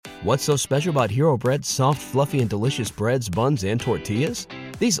What's so special about Hero Bread's soft, fluffy, and delicious breads, buns, and tortillas?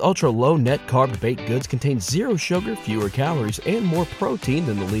 These ultra-low net-carb baked goods contain zero sugar, fewer calories, and more protein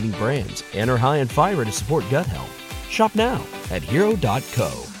than the leading brands, and are high in fiber to support gut health. Shop now at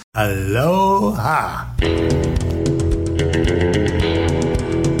Hero.co. Aloha.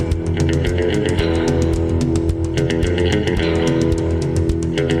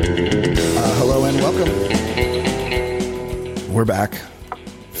 Hello and welcome. We're back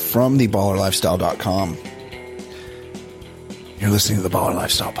from the ballerlifestyle.com. You're listening to the Baller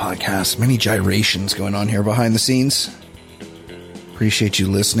Lifestyle Podcast. Many gyrations going on here behind the scenes. Appreciate you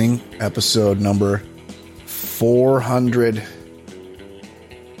listening. Episode number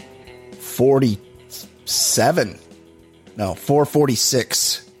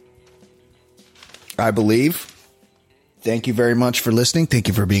 446, I believe. Thank you very much for listening. Thank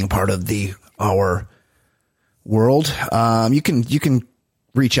you for being part of our world. You can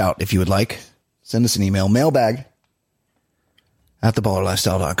reach out if you would like. Send us an email, mailbag at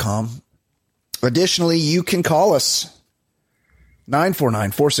theballerlifestyle.com. Additionally, you can call us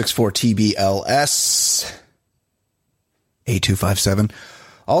 949-464-TBLS 8257.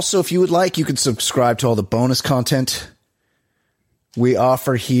 Also, if you would like, you can subscribe to all the bonus content we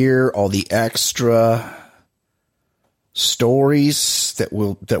offer here, all the extra stories that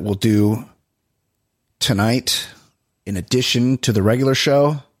we'll do tonight in addition to the regular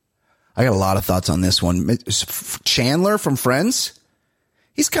show. I got a lot of thoughts on this one. Chandler from Friends,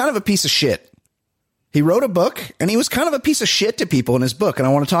 he's kind of a piece of shit. He wrote a book, and he was kind of a piece of shit to people in his book, and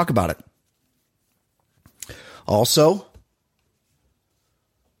I want to talk about it. Also,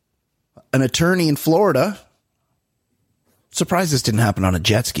 an attorney in Florida, surprised this didn't happen on a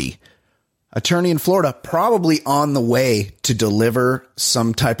jet ski. Attorney in Florida, probably on the way to deliver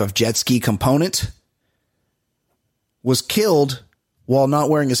some type of jet ski component, was killed while not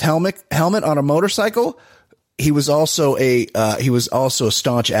wearing his helmet on a motorcycle. He was also a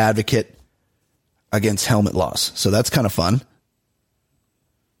staunch advocate against helmet loss. So that's kind of fun.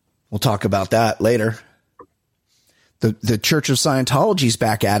 We'll talk about that later. The Church of Scientology's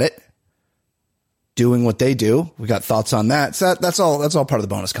back at it, doing what they do. We got thoughts on that. So that's all part of the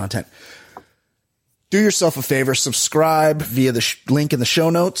bonus content. Do yourself a favor, subscribe via the link in the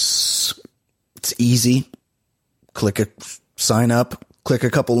show notes. It's easy. Sign up, click a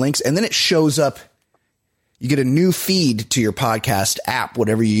couple links, and then it shows up. You get a new feed to your podcast app,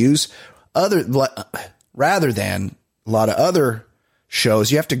 whatever you use. Rather than a lot of other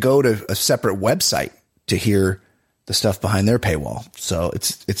shows, you have to go to a separate website to hear the stuff behind their paywall. So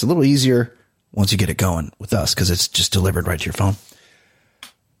it's a little easier once you get it going with us because it's just delivered right to your phone.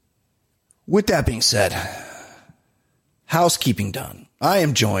 With that being said, housekeeping done. I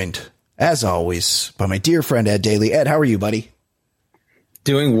am joined, as always, by my dear friend Ed Daly. Ed, how are you, buddy?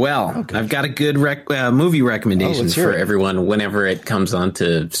 Doing well. Okay. I've got a good movie recommendations for everyone whenever it comes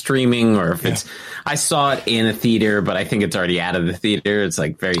onto streaming or if it's. I saw it in a theater, but I think it's already out of the theater. It's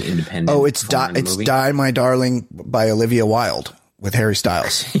like very independent. Oh, it's Die, My Darling by Olivia Wilde with Harry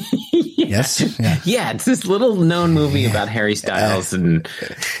Styles. Yes. Yeah, it's this little known movie about Harry Styles and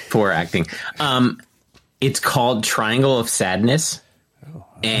poor acting. It's called Triangle of Sadness,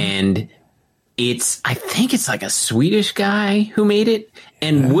 and I think it's like a Swedish guy who made it,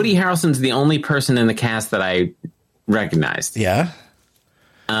 and Woody Harrelson's the only person in the cast that I recognized. Yeah.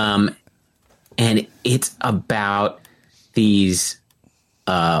 And it's about these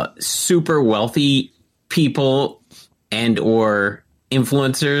super wealthy people and or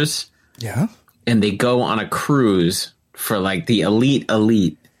influencers. Yeah. And they go on a cruise for like the elite,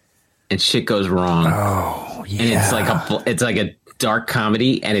 and shit goes wrong. Oh, yeah. And it's like a dark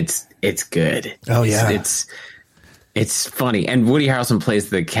comedy, and it's good. Oh, yeah. It's funny. And Woody Harrelson plays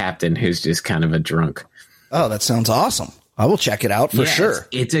the captain who's just kind of a drunk. Oh, that sounds awesome. I will check it out for sure.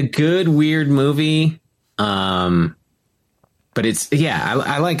 It's a good, weird movie. But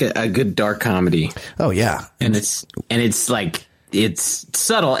I like a good dark comedy. Oh, yeah. And it's like, it's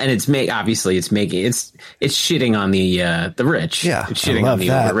subtle, and it's shitting on the rich. Yeah, it's shitting on the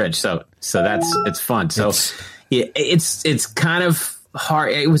over rich. So it's fun. So it's kind of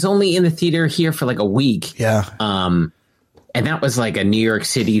hard. It was only in the theater here for like a week. Yeah. And that was like a New York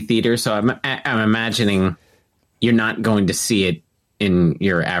City theater. So I'm imagining you're not going to see it in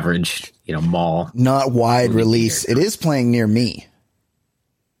your average, mall. Not wide release. Theater. It is playing near me.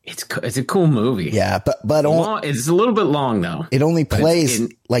 It's a cool movie. Yeah, but it's a little bit long though. It only plays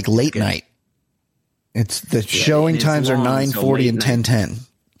like late night. It's the showing times are 9:40 and 10:10.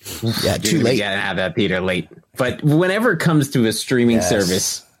 Yeah, too late. Yeah, have that theater late. But whenever it comes to a streaming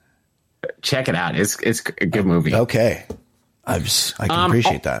service, check it out. It's a good movie. Okay. I can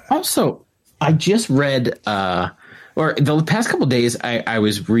appreciate that. Also, I just read, or the past couple of days, I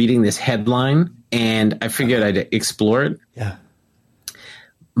was reading this headline, and I figured I'd explore it. Yeah.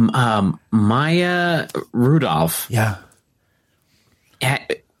 Maya Rudolph. Yeah.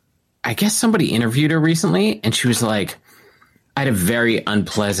 I guess somebody interviewed her recently, and she was like, I had a very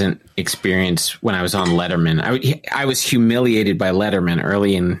unpleasant experience when I was on Letterman. I was humiliated by Letterman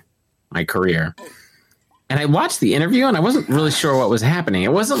early in my career. And I watched the interview, and I wasn't really sure what was happening.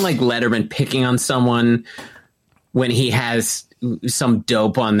 It wasn't like Letterman picking on someone when he has some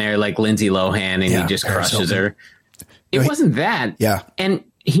dope on there like Lindsay Lohan, and he just crushes her. It wasn't that. Yeah. And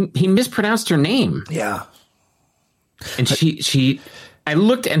he mispronounced her name. Yeah. And I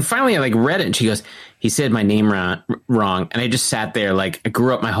looked, and finally I read it, and she goes, he said my name wrong. And I just sat there like, I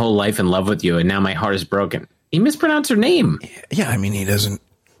grew up my whole life in love with you, and now my heart is broken. He mispronounced her name. Yeah. I mean,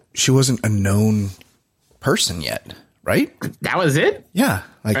 she wasn't a known person yet, right? That was it? Yeah.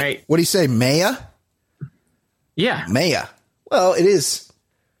 Like, right. What do you say? Maya? Yeah. Maya. Well, it is.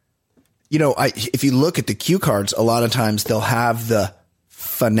 You know, if you look at the cue cards, a lot of times they'll have the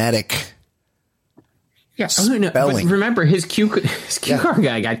phonetic spelling. But remember, his cue card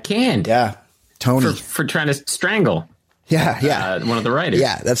guy got canned. Yeah. Tony. For trying to strangle. Yeah. One of the writers.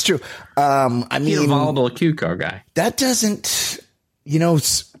 Yeah, that's true. He's a volatile cue card guy. That doesn't,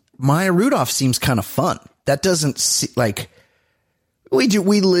 Maya Rudolph seems kind of fun. That doesn't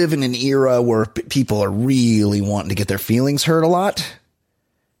we live in an era where people are really wanting to get their feelings hurt a lot.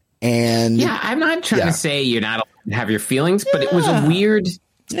 And yeah, I'm not trying to say you're not allowed to have your feelings, but it was a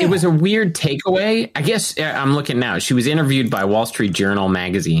weird takeaway. I guess I'm looking now. She was interviewed by Wall Street Journal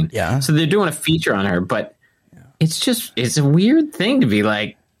magazine. Yeah. So they're doing a feature on her, but it's a weird thing to be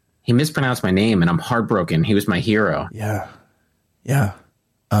like, he mispronounced my name and I'm heartbroken. He was my hero. Yeah. Yeah.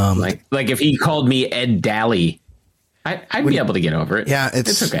 Like if he called me Ed Daly, I'd be able to get over it. Yeah.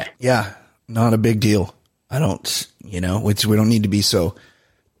 It's okay. Yeah. Not a big deal. I don't, we don't need to be so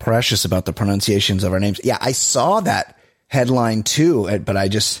precious about the pronunciations of our names. Yeah. I saw that headline too, but I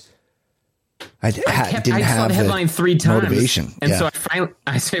saw the headline 3 times. Motivation. And so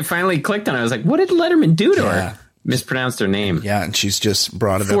I finally clicked on it. I was like, what did Letterman do to her? Mispronounced her name. Yeah. And she's just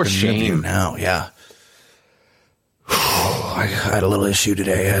brought it up in the interview now. Yeah. I had a little issue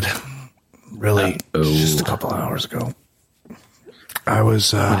today, Ed. Really, just a couple hours ago. I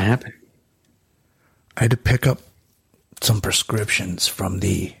was. What happened? I had to pick up some prescriptions from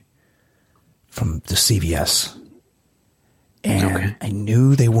the CVS, and I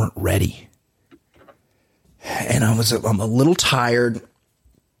knew they weren't ready. And I'm a little tired,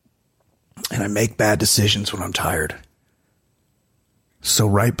 and I make bad decisions when I'm tired. So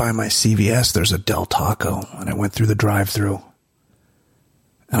right by my CVS, there's a Del Taco, and I went through the drive-thru,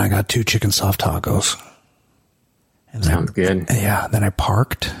 and I got 2 chicken soft tacos. And sounds good. Yeah. Then I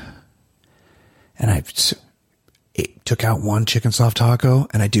parked, and I took out 1 chicken soft taco,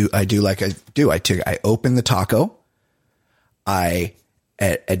 and I open the taco, I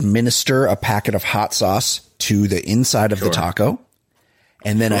administer a packet of hot sauce to the inside of the taco.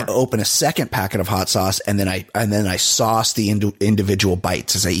 And then I open a second packet of hot sauce, and then I sauce the individual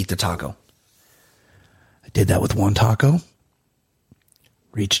bites as I eat the taco. I did that with 1 taco,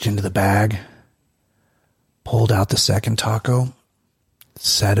 reached into the bag, pulled out the second taco,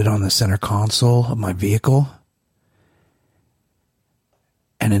 set it on the center console of my vehicle,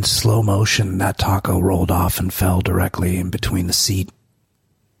 and in slow motion, that taco rolled off and fell directly in between the seat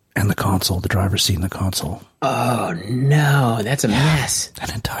and the console, the driver's seat and the console. Oh, no. That's a mess. An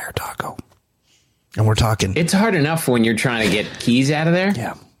entire taco. And we're talking... It's hard enough when you're trying to get keys out of there.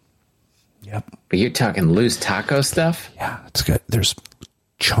 Yeah. Yep. But you're talking loose taco stuff? Yeah, it's good. There's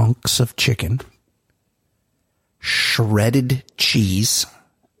chunks of chicken, shredded cheese,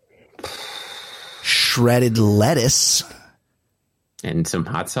 shredded lettuce. And some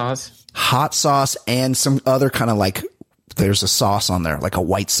hot sauce? Hot sauce and some other kind of there's a sauce on there, like a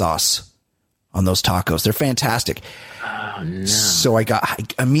white sauce on those tacos. They're fantastic. Oh, no. So I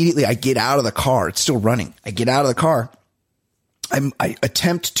get out of the car. It's still running. I get out of the car. I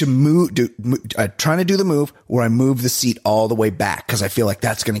attempt to trying to do the move where I move the seat all the way back because I feel like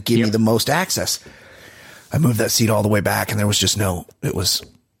that's going to give me the most access. I moved that seat all the way back, and there was just it was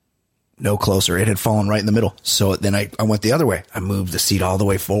no closer. It had fallen right in the middle. So then I went the other way. I moved the seat all the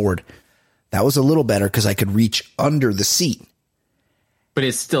way forward. That was a little better because I could reach under the seat. But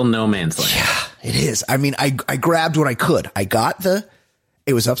it's still no man's land. Yeah, it is. I mean, I grabbed what I could.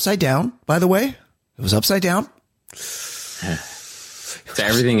 It was upside down, by the way. It was upside down. So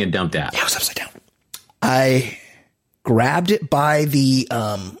everything had dumped out. Yeah, it was upside down. I grabbed it by the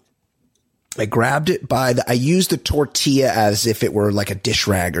I grabbed it I used the tortilla as if it were like a dish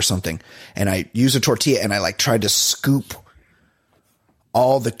rag or something. And I used a tortilla and I like tried to scoop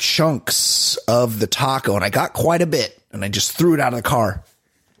all the chunks of the taco, and I got quite a bit, and I just threw it out of the car.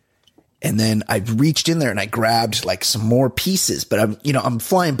 And then I reached in there and I grabbed like some more pieces, but I'm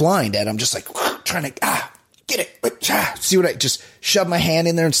flying blind, and I'm just like trying to get it, see what I just shove my hand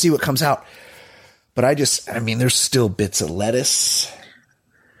in there and see what comes out. But there's still bits of lettuce.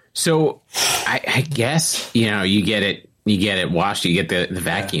 So I guess, you get it washed, you get the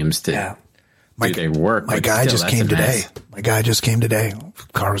vacuums to do their work. My guy just came today. The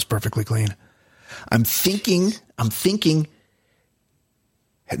car was perfectly clean. I'm thinking,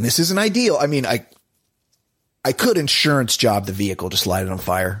 and this isn't ideal. I mean, I could insurance job the vehicle, just light it on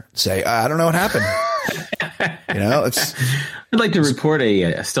fire, say, I don't know what happened. I'd like to report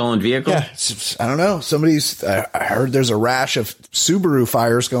a stolen vehicle. Yeah, I don't know. I heard there's a rash of Subaru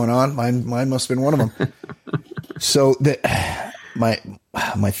fires going on. Mine must have been one of them. So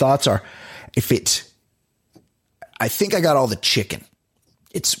my thoughts are, I think I got all the chicken.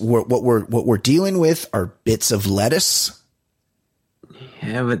 It's what we're dealing with are bits of lettuce.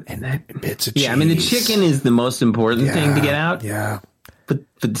 Yeah, but bits of cheese. Yeah, I mean, the chicken is the most important thing to get out. Yeah. But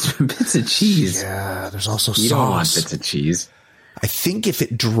bits of cheese. Yeah, there's also sauce. You don't want bits of cheese. I think if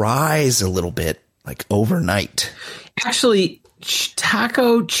it dries a little bit, like overnight. Actually,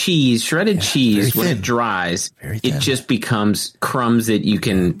 taco cheese, shredded cheese, when it dries, it just becomes crumbs that you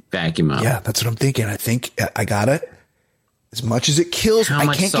can vacuum up. Yeah, that's what I'm thinking. I think I got it. As much as it kills, How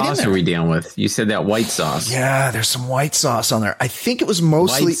much sauce are we dealing with? You said that white sauce. Yeah, there's some white sauce on there. I think it was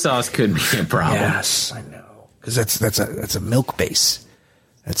mostly white sauce could be a problem. Yes, I know, because that's a milk base.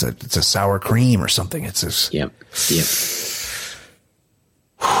 It's a sour cream or something. Yep.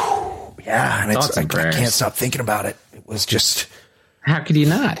 Yeah, and I can't stop thinking about it. It was just. How could you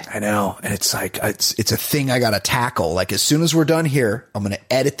not? I know, and it's like it's a thing I got to tackle. Like as soon as we're done here, I'm going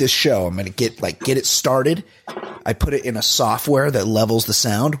to edit this show. I'm going to get it started. I put it in a software that levels the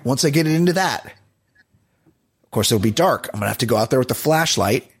sound. Once I get it into that, of course, it'll be dark. I'm going to have to go out there with the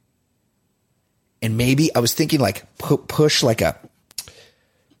flashlight, and maybe I was thinking like push like a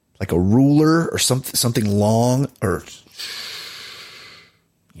ruler or something long, or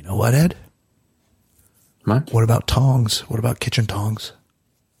you know what, Ed? What about tongs? What about kitchen tongs?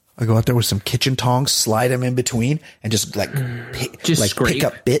 I go out there with some kitchen tongs, slide them in between, and just pick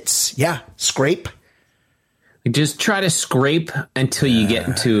up bits. Yeah, scrape. Just try to scrape until you get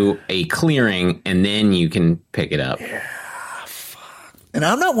into a clearing, and then you can pick it up. Yeah, fuck. And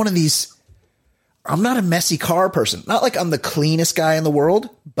I'm not one of these. I'm not a messy car person. Not like I'm the cleanest guy in the world,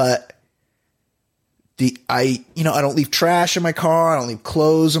 but I don't leave trash in my car. I don't leave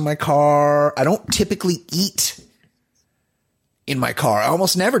clothes in my car. I don't typically eat in my car. I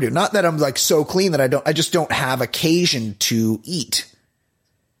almost never do. Not that I'm like so clean that I just don't have occasion to eat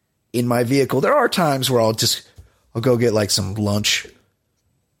in my vehicle. There are times where I'll go get like some lunch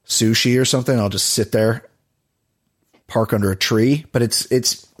sushi or something. I'll just sit there, park under a tree, but it's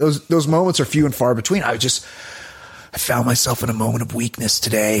those moments are few and far between. I found myself in a moment of weakness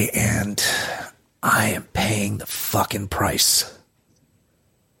today, and I am paying the fucking price.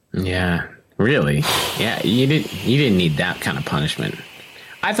 Yeah, really? Yeah, you didn't need that kind of punishment.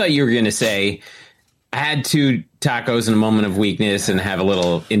 I thought you were going to say, I had 2 tacos in a moment of weakness and have a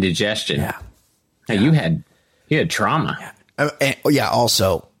little indigestion. Yeah. Hey, you had trauma. Yeah.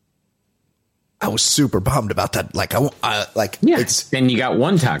 Also, I was super bummed about that. Like, then you got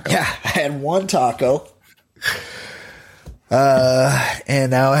 1 taco. Yeah, I had 1 taco.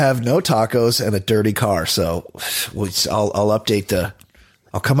 And now I have no tacos and a dirty car. So I'll update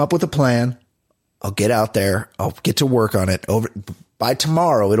I'll come up with a plan. I'll get out there. I'll get to work on it. By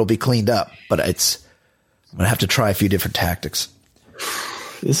tomorrow, it'll be cleaned up, but I'm going to have to try a few different tactics.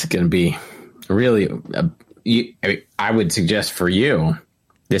 This is going to be really, I would suggest for you,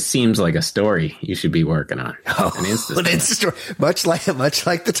 this seems like a story you should be working on. An Insta story. Much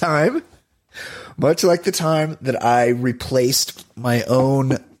like the time that I replaced my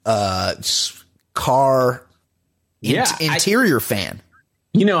own car interior fan.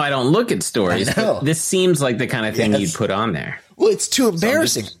 I don't look at stories, but this seems like the kind of thing you'd put on there. Well, it's too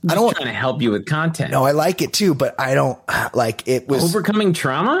embarrassing. I don't trying to help you with content. No, I like it too, but I don't like it. Was overcoming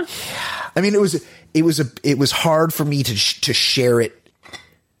trauma. I mean, it was hard for me to share it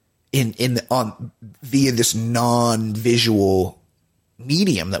via this non-visual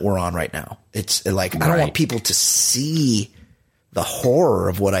medium that we're on right now. It's like, I don't want people to see the horror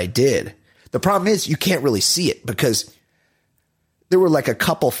of what I did. The problem is you can't really see it because there were like a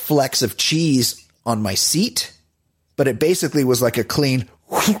couple flecks of cheese on my seat, but it basically was like a clean,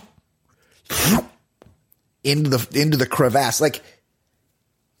 into the crevasse. Like,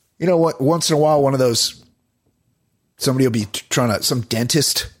 you know what? Once in a while, one of those, somebody will be some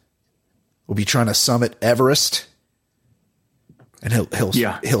dentist will be trying to summit Everest, and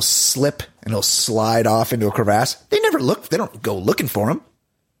he'll slip and he'll slide off into a crevasse. They don't go looking for him.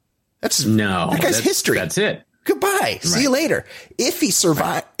 That guy's history. That's it. Goodbye. Right. See you later. If he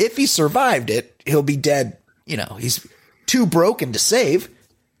survived it, he'll be dead. You know, he's too broken to save.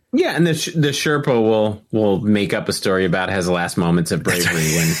 Yeah, and the Sherpa will make up a story about his last moments of bravery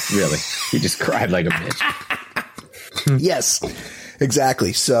when really he just cried like a bitch. Yes,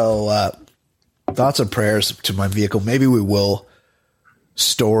 exactly. So thoughts and prayers to my vehicle. Maybe we will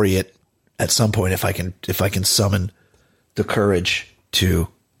story it at some point if I can summon the courage to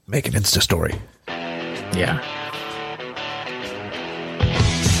make an Insta story. Yeah.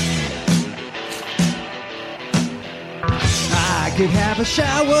 I could have a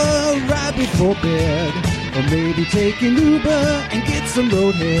shower right before bed, or maybe take an Uber and get some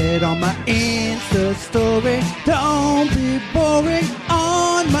roadhead on my Insta story. Don't be boring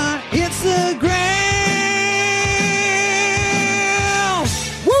on my Instagram.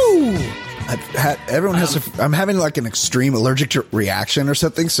 Woo! I'm having like an extreme allergic reaction or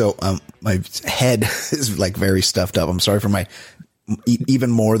something. So, my head is like very stuffed up. I'm sorry for my even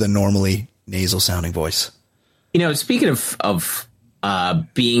more than normally nasal sounding voice. You know, speaking of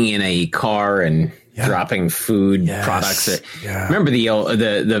being in a car and dropping food products, remember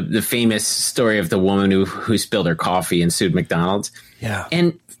the famous story of the woman who spilled her coffee and sued McDonald's? Yeah.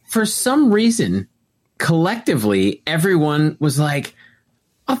 And for some reason, collectively, everyone was like,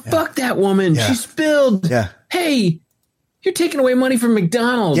 oh, fuck that woman. Yeah. She spilled. Yeah. Hey, you're taking away money from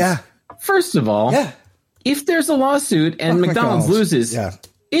McDonald's. Yeah. First of all, if there's a lawsuit and McDonald's loses,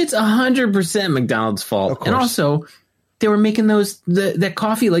 it's 100% McDonald's fault. And also, they were making that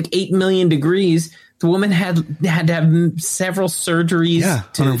coffee like 8 million degrees. The woman had to have several surgeries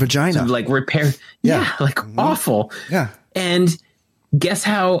on her vagina to like repair. Awful. Yeah. And guess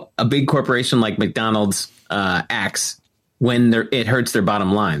how a big corporation like McDonald's acts when it hurts their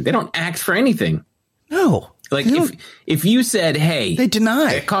bottom line? They don't act for anything. No. Like if you said, hey, they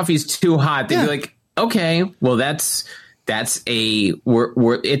deny that coffee's too hot, they'd be like, okay, well it's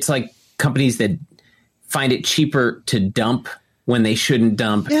like companies that find it cheaper to dump when they shouldn't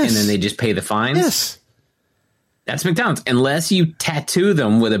dump, and then they just pay the fines. Yes. That's McDonald's. Unless you tattoo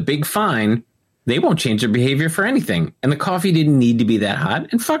them with a big fine, they won't change their behavior for anything. And the coffee didn't need to be that hot,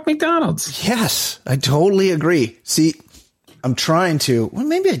 and fuck McDonald's. Yes, I totally agree. See, I'm trying to,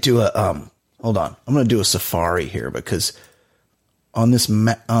 maybe I do hold on. I'm going to do a Safari here because on this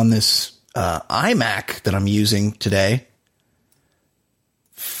iMac that I'm using today,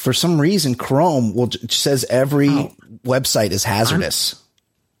 for some reason, Chrome says every website is hazardous.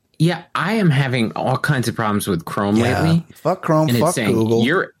 I am having all kinds of problems with Chrome lately. Fuck Chrome, and fuck Google.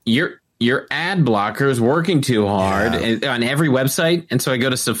 Your ad blocker is working too hard on every website, and so I go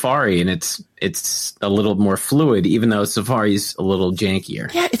to Safari, and it's a little more fluid, even though Safari's a little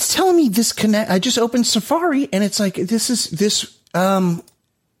jankier. Yeah, it's telling me this connect. I just opened Safari, and it's like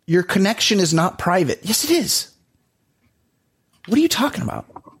your connection is not private. Yes, it is. What are you talking about?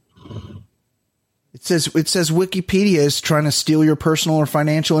 It says Wikipedia is trying to steal your personal or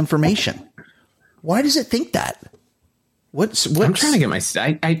financial information. Why does it think that? What's I'm trying to get my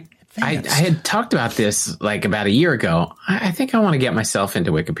I had talked about this like about a year ago. I think I want to get myself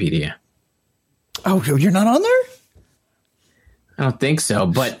into Wikipedia. Oh, you're not on there? I don't think so,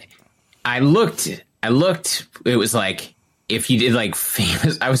 but I looked. It was like, if you did like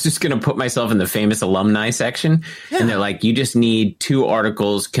famous, I was just going to put myself in the famous alumni section. Yeah. And they're like, you just need 2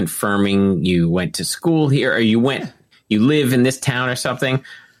 articles confirming you went to school here, or you live in this town or something,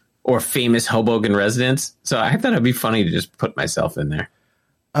 or famous Hoboken residents. So I thought it'd be funny to just put myself in there.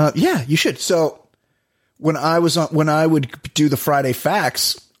 Yeah, you should. So when I would do the Friday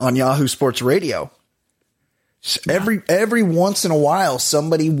Facts on Yahoo Sports Radio, every once in a while,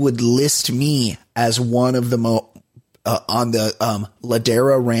 somebody would list me as one of the on the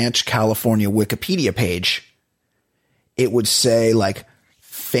Ladera Ranch, California Wikipedia page. It would say like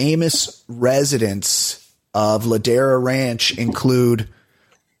famous residents of Ladera Ranch include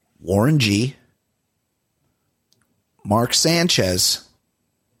Warren G, Mark Sanchez,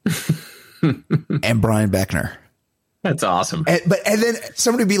 and Brian Beckner. That's awesome. And then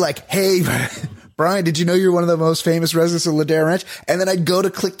somebody would be like, hey, Brian, did you know you're one of the most famous residents of Ladera Ranch? And then I'd go to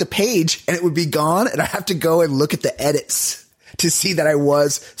click the page and it would be gone. And I have to go and look at the edits to see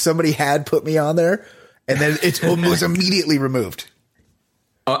that somebody had put me on there. And then it was immediately removed.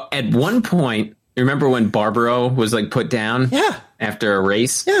 At one point, remember when Barbaro was like put down after a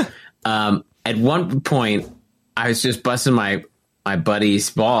race? Yeah. At one point, I was just busting my buddy's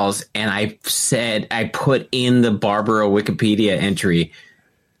balls, and I put in the Barbara Wikipedia entry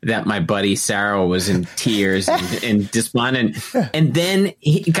that my buddy Sarah was in tears and despondent. And then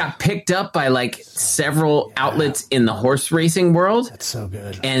he got picked up by like several outlets in the horse racing world. That's so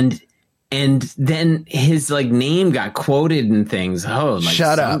good. And then his like name got quoted and things. Oh, like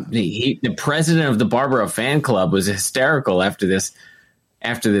shut up. The president of the Barbara fan club was hysterical after this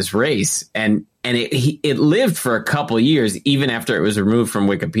race. And it lived for a couple years, even after it was removed from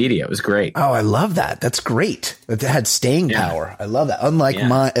Wikipedia. It was great. Oh, I love that. That's great. It had staying power. I love that.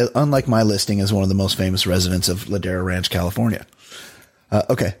 Unlike my listing as one of the most famous residents of Ladera Ranch, California.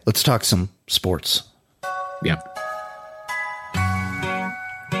 Okay, let's talk some sports. Yeah.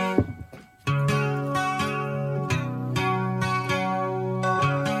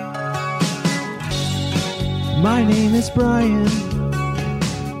 My name is Brian.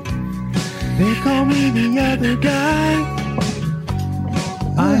 They call me the other guy.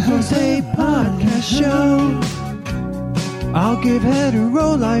 I host a podcast show. I'll give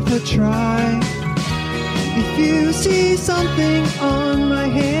hetero life a try. If you see something on my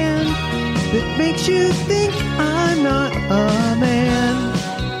hand that makes you think I'm not a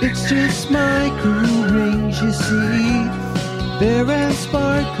man, it's just my cool rings, you see. They're as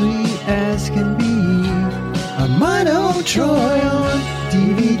sparkly as can be. A Mino Troy on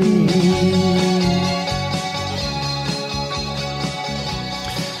DVD.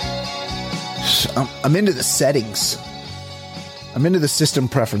 I'm into the settings. I'm into the system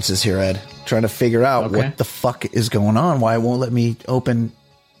preferences here, Ed. Trying to figure out what the fuck is going on. Why it won't let me open.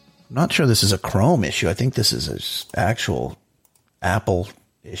 I'm not sure this is a Chrome issue. I think this is an actual Apple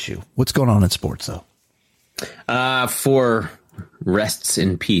issue. What's going on in sports, though? For rests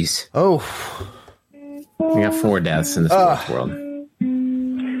in peace. Oh. We got 4 deaths in the sports world.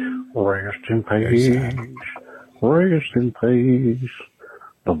 Rest in peace. Rest in peace.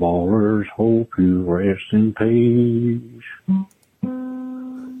 The ballers hope you rest in peace.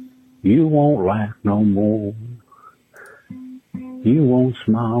 You won't laugh no more. You won't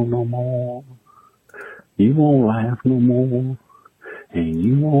smile no more. You won't laugh no more. And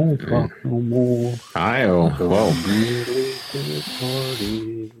you won't fuck no more. Whoa.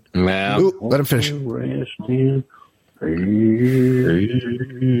 Well, ooh, let him finish. Who'd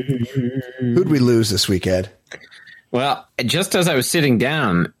we lose this week, Ed? Well, just as I was sitting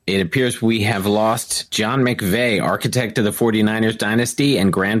down, it appears we have lost John McVay, architect of the 49ers dynasty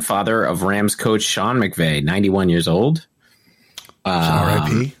and grandfather of Rams coach Sean McVay, 91 years old.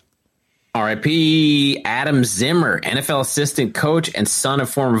 R.I.P. R.I.P. Adam Zimmer, NFL assistant coach and son of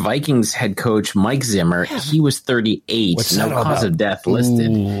former Vikings head coach Mike Zimmer. He was 38. What's no that cause about? of death listed.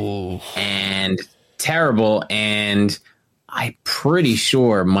 Ooh. And terrible. And I'm pretty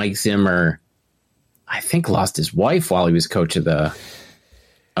sure Mike Zimmer, I think, lost his wife while he was coach of the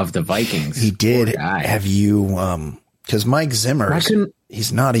Vikings. He did. Poor guy. Have you, because Mike Zimmer,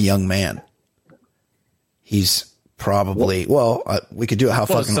 he's not a young man. He's probably, we could do it.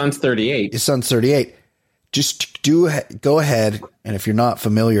 His son's 38. His son's 38. Just go ahead. And if you're not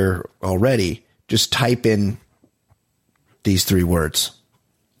familiar already, just type in these 3 words: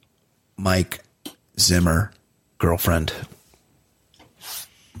 Mike Zimmer, girlfriend.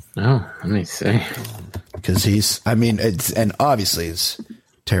 Oh, let me see. Because and obviously it's a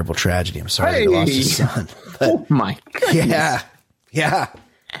terrible tragedy. I'm sorry he lost his son. But Oh my goodness. Yeah.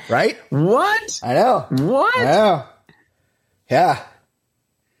 Right? What? I know. What? I know. Yeah.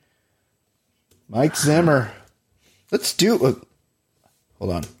 Mike Zimmer. Let's do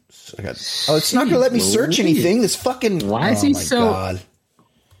hold on. It's not going to let me search anything. This fucking. Why is he so? God.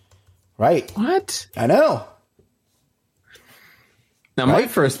 Right. What? I know. Now, my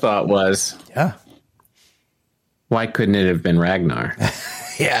first thought was, yeah, why couldn't it have been Ragnar?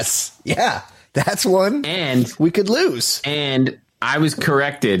 Yes. Yeah. That's one. And we could lose. And I was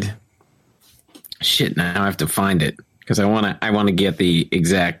corrected. Shit, now I have to find it because I want to get the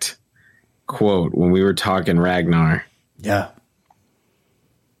exact quote when we were talking Ragnar. Yeah.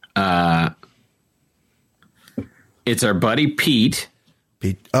 It's our buddy Pete.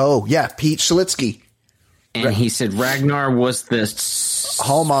 Oh, yeah, Pete Schlitzky. And he said Ragnar was the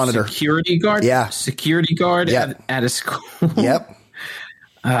hall monitor, security guard. Yeah, security guard at a school. Yep.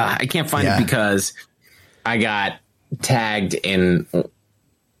 I can't find it because I got tagged in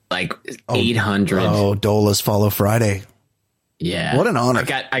like 800. Oh, Dola's Follow Friday. Yeah, what an honor.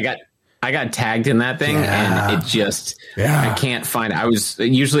 I got tagged in that thing, and it just I can't find. I'm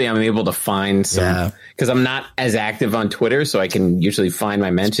able to find some because I'm not as active on Twitter, so I can usually find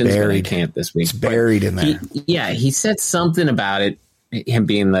my mentions, but I can't this week. It's buried in there. He said something about it. him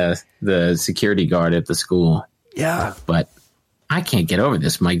being the security guard at the school. Yeah, but I can't get over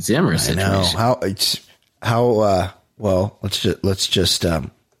this Mike Zimmer situation. I know how. Well, let's just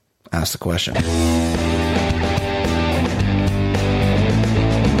ask the question.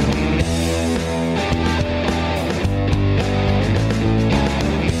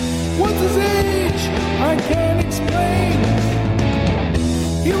 What's his age? I can't explain.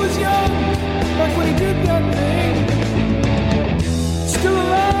 He was young back when he did that thing. Still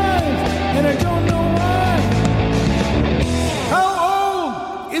alive, and I don't know why.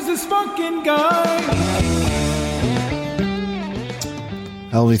 How old is this fucking guy?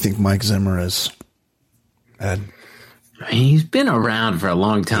 How old do you think Mike Zimmer is, Ed? I mean, he's been around for a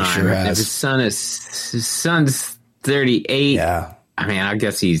long time. He sure has. His son's 38. Yeah. I mean, I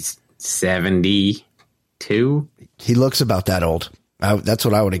guess he's 72. He looks about that old. That's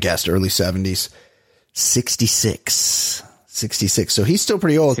what I would have guessed. Early 70s. 66. So he's still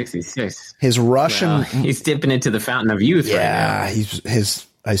pretty old. 66. His Russian. Well, he's dipping into the fountain of youth right now. Yeah,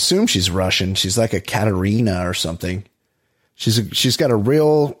 I assume she's Russian. She's like a Katerina or something. She's got a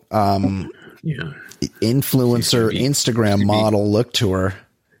real influencer Instagram model look to her.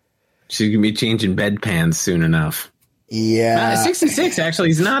 She's gonna be changing bedpans soon enough. Yeah, 66. Actually,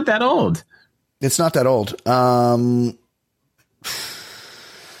 he's not that old. It's not that old.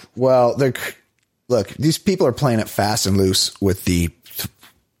 Well, look. These people are playing it fast and loose with the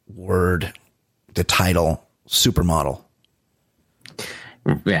title supermodel.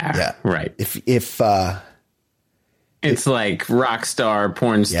 Yeah, right. If it's like rock star,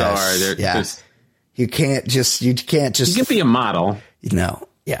 porn star. Yes, you can't just. You can be a model. No,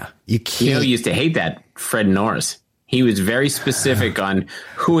 yeah, you can't. You know, who used to hate that? Fred Norris. He was very specific on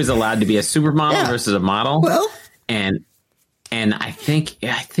who is allowed to be a supermodel versus a model. Well, and I think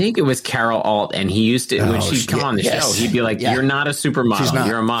it was Carol Alt, and he used to when she'd come on the show, he'd be like, "You're not a supermodel.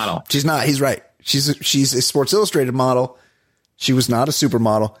 You're a model." She's not. He's right. She's a Sports Illustrated model. She was not a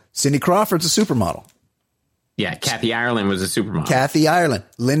supermodel. Cindy Crawford's a supermodel. Yeah, Kathy Ireland was a supermodel. Kathy Ireland,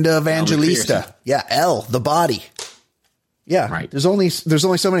 Linda Evangelista. Yeah, Elle, the body. Yeah, right. There's only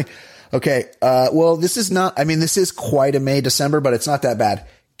so many. Okay, well, this is not. I mean, this is quite a May December, but it's not that bad.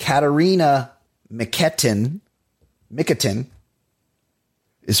 Katerina Miketin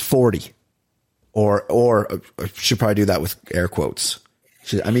is 40, or should probably do that with air quotes.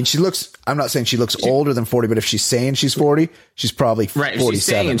 She looks. I'm not saying she looks older than 40, but if she's saying she's 40, she's probably 47. She's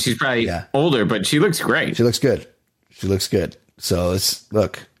saying she's probably older, but she looks great. She looks good. So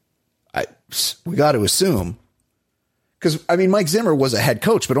we got to assume, because I mean, Mike Zimmer was a head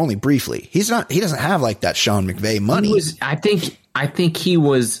coach, but only briefly. He doesn't have like that Sean McVay money. I think he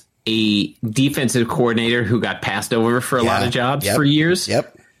was a defensive coordinator who got passed over for a lot of jobs for years.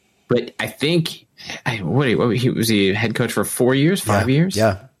 Yep. But I think he was a head coach for 4 years, 5 years.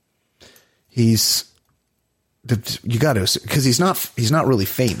 Yeah. You got to, because he's not really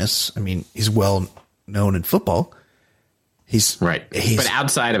famous. I mean, he's well known in football. He's right. But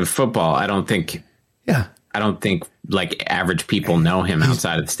outside of football, I don't think like average people know him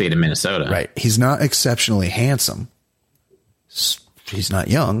outside of the state of Minnesota. Right. He's not exceptionally handsome. He's not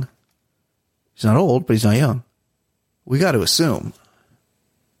young. He's not old, but he's not young. We got to assume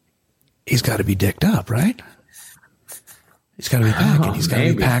he's got to be dicked up, right? He's got to be packing. He's got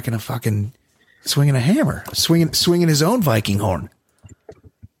to be packing a fucking, swinging a hammer, swinging his own Viking horn.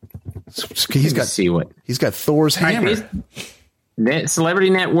 He's got Thor's hammer. Celebrity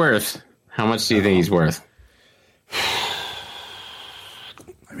net worth. How much do you think he's worth?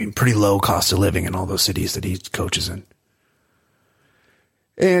 I mean, pretty low cost of living in all those cities that he coaches in.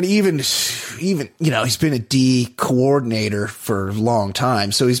 And even, he's been a D coordinator for a long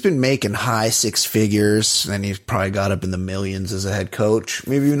time. So he's been making high six figures, and he's probably got up in the millions as a head coach.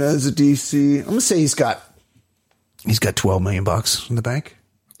 Maybe even as a DC. I'm going to say he's got $12 million in the bank.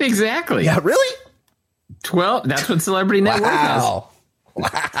 Exactly. Yeah, really? 12. That's what Celebrity Net Worth has. Wow.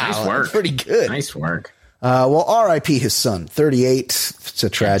 Nice work. That's pretty good. Nice work. Well, R.I.P. his son, 38. It's a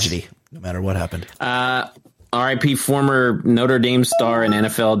tragedy, no matter what happened. R.I.P. former Notre Dame star and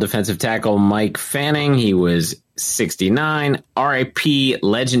NFL defensive tackle Mike Fanning. He was 69. R.I.P.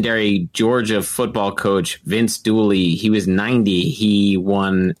 legendary Georgia football coach Vince Dooley. He was 90. He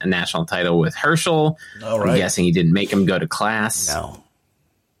won a national title with Herschel. All right. I'm guessing he didn't make him go to class. No.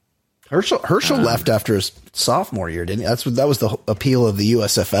 Herschel left after his sophomore year, didn't he? That was the appeal of the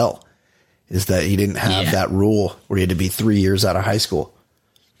USFL, is that he didn't have that rule where he had to be 3 years out of high school.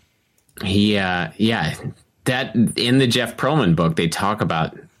 That in the Jeff Pearlman book, they talk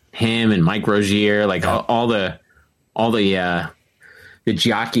about him and Mike Rozier, like all the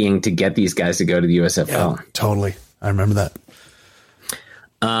jockeying to get these guys to go to the USFL. Yeah, totally. I remember that.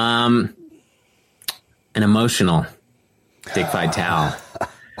 An emotional Dick Vitale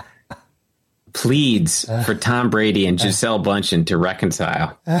pleads for Tom Brady and Gisele Bundchen to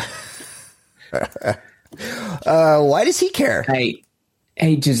reconcile. Why does he care? Hey,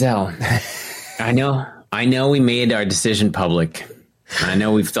 Gisele. I know we made our decision public. I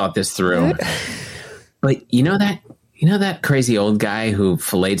know we've thought this through. But you know that crazy old guy who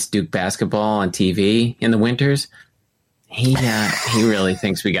fillets Duke basketball on TV in the winters? He really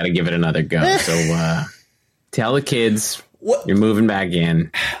thinks we got to give it another go. So tell the kids you're moving back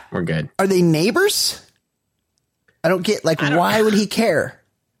in. We're good. Are they neighbors? I don't get why would he care?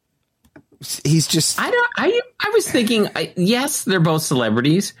 He's just I was thinking yes, they're both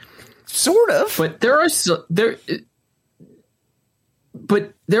celebrities, sort of, but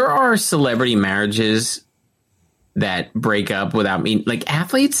there are celebrity marriages that break up without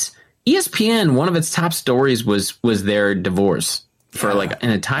athletes. ESPN, one of its top stories was their divorce for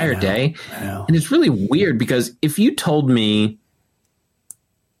an entire day. And it's really weird because if you told me,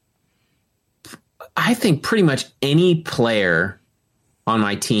 I think pretty much any player on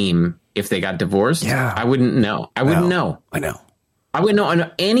my team, if they got divorced, I wouldn't know. I wouldn't know. I know. I wouldn't know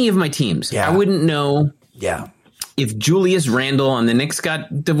on any of my teams. Yeah. I wouldn't know. Yeah. If Julius Randle on the Knicks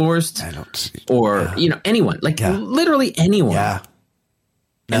got divorced, anyone, literally anyone. Yeah.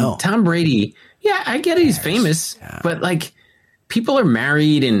 No. And Tom Brady, I get it. He's famous, but people are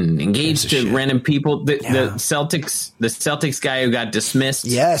married and engaged to random people. The Celtics guy who got dismissed.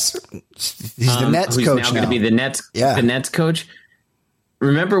 Yes. He's the Nets who's coach now going to be the Nets coach.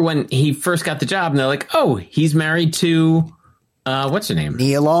 Remember when he first got the job and they're like, oh, he's married to, what's her name?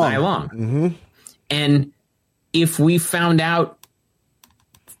 Nia Long. Mm-hmm. And if we found out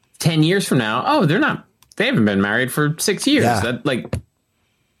 10 years from now, they haven't been married for 6 years. Yeah.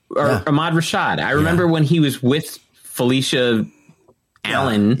 Ahmad Rashad. I remember when he was with Felicia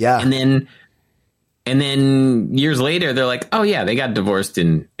Allen. Yeah. And then years later, they're like, oh yeah, they got divorced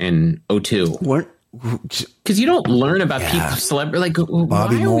in 2002. What? Because you don't learn about people's celebrity. Why are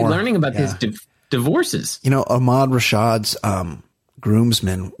we learning about these divorces? Ahmad Rashad's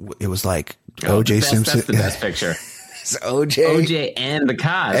groomsman. It was O.J. Simpson. That's the best picture. It's OJ and the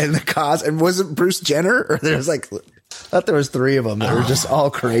cause. And wasn't Bruce Jenner? Or there's I thought there was 3 of them that were just all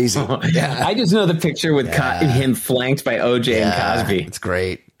crazy. Yeah. I just know the picture with him flanked by OJ and Cosby. It's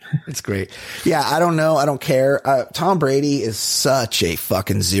great. It's great. Yeah, I don't know. I don't care. Tom Brady is such a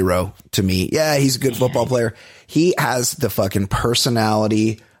fucking zero to me. Yeah, he's a good football player. He has the fucking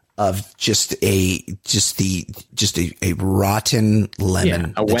personality of just a rotten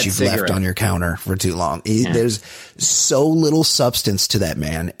lemon that you've left on your counter for too long. There's so little substance to that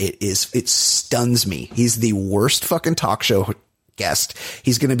man. It stuns me. He's the worst fucking talk show guest.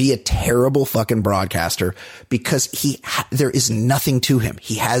 He's going to be a terrible fucking broadcaster because there is nothing to him.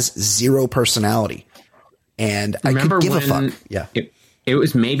 He has zero personality. And I could give a fuck. Yeah. It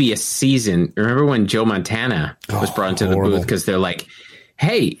was maybe a season. Remember when Joe Montana was brought into the booth because they're like,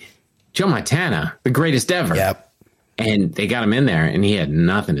 hey, Joe Montana, the greatest ever. Yep. And they got him in there and he had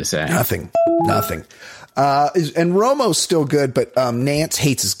nothing to say. Nothing. And Romo's still good, but Nance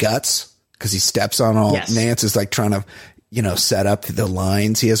hates his guts because he steps on all. Yes. Nance is trying to, set up the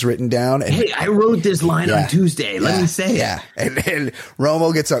lines he has written down. And, hey, I wrote this line on Tuesday. Let me say it. Yeah. And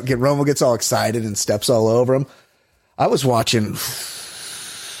Romo gets all excited and steps all over him. I was watching.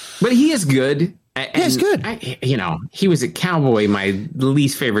 But he is good. He's good. He was a Cowboy, my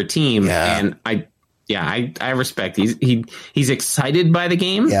least favorite team. Yeah. And I respect. He's excited by the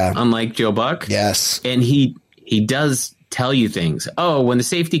game. Yeah. Unlike Joe Buck. Yes. And he does tell you things. Oh, when the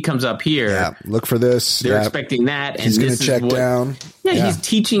safety comes up here, look for this. They're expecting that. And he's going to check down. Yeah, he's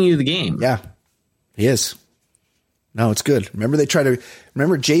teaching you the game. Yeah, he is. No, it's good. Remember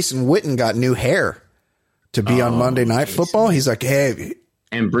Jason Witten got new hair to be on Monday Night Football. He's like, hey.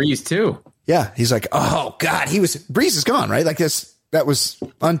 And Breeze too. Yeah. He's like, oh God, Breeze is gone, right? That was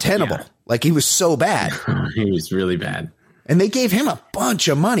untenable. Yeah. He was so bad. He was really bad. And they gave him a bunch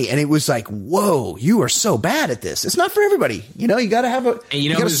of money. And it was like, whoa, you are so bad at this. It's not for everybody. You got to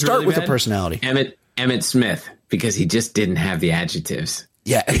you got to start really with a personality. Emmitt Smith, because he just didn't have the adjectives.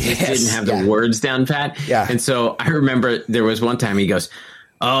 Yeah. He just didn't have the words down pat. Yeah. And so I remember there was one time he goes,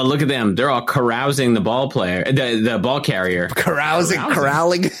 oh, look at them. They're all carousing the ball player, the ball carrier.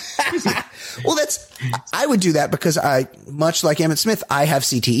 Corralling. Well, I would do that because much like Emmitt Smith, I have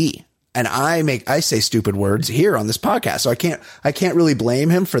CTE. And I say stupid words here on this podcast, so I can't really blame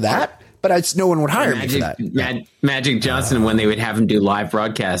him for that. But no one would hire me for that. Magic Johnson, when they would have him do live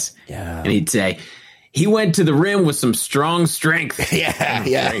broadcasts, and he'd say, "He went to the rim with some strong strength."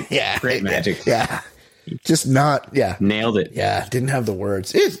 Yeah, Great Magic. Yeah. Just not. Yeah. Nailed it. Yeah. Didn't have the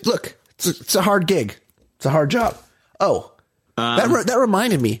words. Look, it's a hard gig. It's a hard job. Oh, that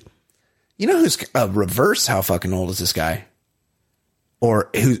reminded me. You know who's reverse? How fucking old is this guy? Or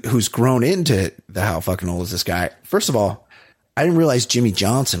who's grown into the how fucking old is this guy? First of all, I didn't realize Jimmy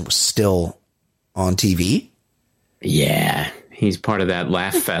Johnson was still on TV. Yeah, he's part of that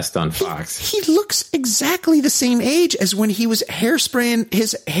laugh fest on Fox. He looks exactly the same age as when he was hairspraying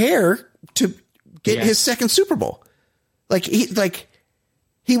his hair to get his second Super Bowl.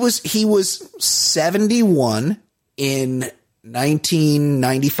 He was 71 in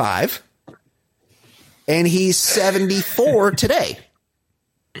 1995, and he's 74 today.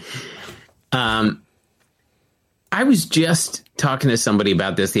 I was just talking to somebody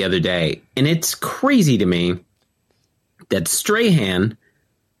about this the other day, and it's crazy to me that Strahan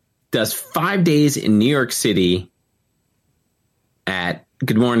does 5 days in New York City at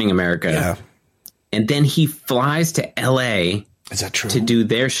Good Morning America. Yeah. And then he flies to LA. Is that true? To do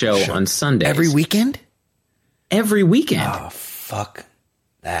their show on Sundays. Every weekend? Every weekend. Oh, fuck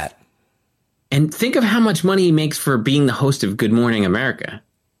that. And think of how much money he makes for being the host of Good Morning America.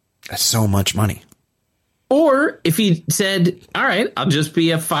 That's so much money. Or if he said, all right, I'll just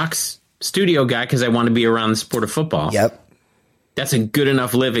be a Fox studio guy because I want to be around the sport of football. Yep. That's a good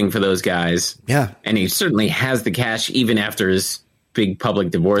enough living for those guys. Yeah. And he certainly has the cash even after his big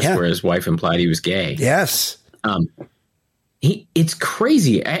public divorce where his wife implied he was gay. Yes. It's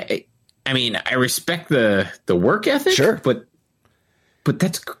crazy. I mean, I respect the work ethic. Sure. But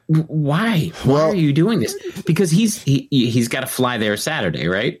that's why? Why are you doing this? Because he's got to fly there Saturday,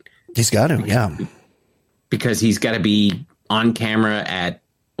 right? He's got to, yeah. Because he's got to be on camera at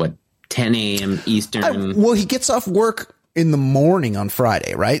 10 a.m. Eastern. Well, he gets off work in the morning on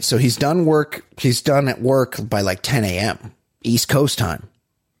Friday, right? So he's done at work by like 10 a.m. East Coast time.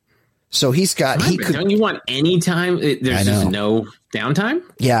 So he's got, don't you want any time? There's just no downtime.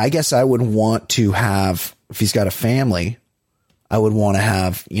 Yeah. I guess I would want to have, if he's got a family, I would want to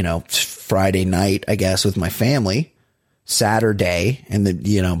have, Friday night, I guess, with my family, Saturday, and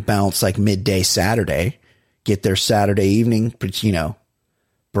then, bounce like midday Saturday, get there Saturday evening,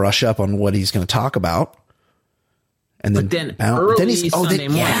 brush up on what he's going to talk about. And then early Sunday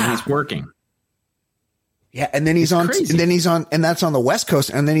morning, he's working. Yeah. And then he's and that's on the West Coast.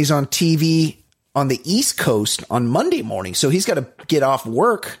 And then he's on TV on the East Coast on Monday morning. So he's got to get off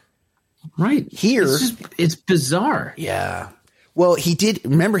work. Right. Here. It's bizarre. Yeah. Well,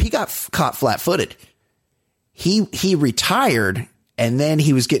 remember, he got caught flat footed. He retired and then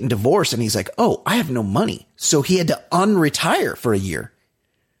he was getting divorced and he's like, oh, I have no money. So he had to unretire for a year.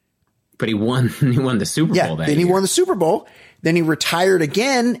 But he won the Super Bowl that year. Then he won the Super Bowl. Then he retired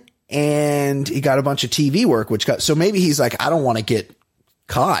again and he got a bunch of TV work, so maybe he's like, I don't want to get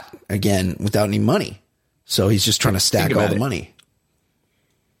caught again without any money. So he's just trying to stack all the money.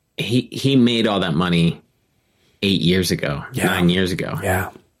 He made all that money 8 years ago, 9 years ago.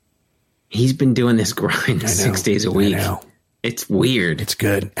 Yeah. He's been doing this grind 6 days a week. I know. It's weird. It's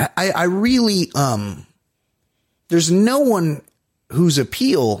good. I really, there's no one whose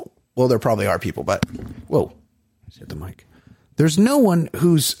appeal, well, there probably are people, but whoa, I hit the mic. There's no one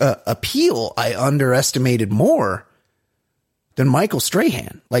whose appeal I underestimated more than Michael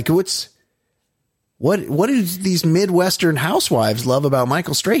Strahan. Like, what do these Midwestern housewives love about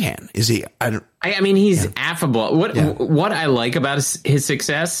Michael Strahan? Is he? I mean, he's affable. What I like about his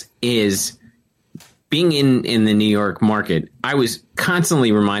success is being in the New York market. I was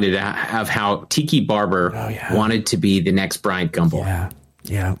constantly reminded of how Tiki Barber wanted to be the next Bryant Gumbel. Yeah,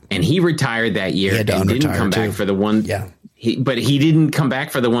 yeah. And he retired that year and didn't come back for the one. Yeah. But he didn't come back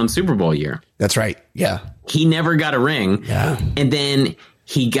for the one Super Bowl year. That's right. Yeah. He never got a ring. Yeah. And then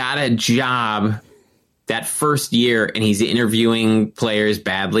he got a job that first year and he's interviewing players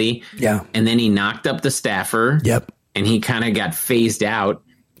badly. Yeah. And then he knocked up the staffer. Yep. And he kind of got phased out.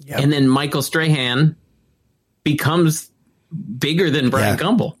 Yep. And then Michael Strahan becomes bigger than Bryant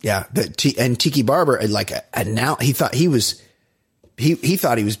Gumbel. Yeah. And Tiki Barber, now he thought he was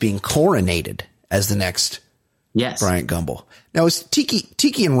being coronated as the next Bryant Gumbel. Now, is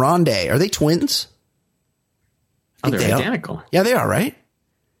Tiki and Rondé, are they twins? They're identical. Yeah, they are, right?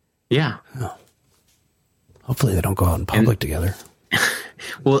 Yeah. Oh. Hopefully they don't go out in public together.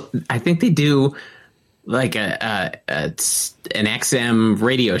 Well, I think they do like an XM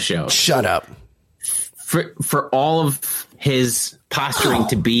radio show. Shut up. For all of his posturing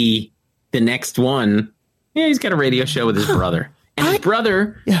to be the next one, he's got a radio show with his brother. And his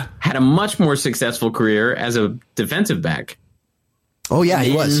brother had a much more successful career as a defensive back. Oh, yeah,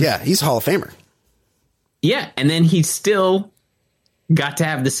 he was. Yeah, he's a Hall of Famer. Yeah, and then he still got to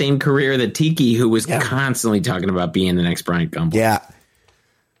have the same career that Tiki, who was constantly talking about being the next Bryant Gumbel. Yeah.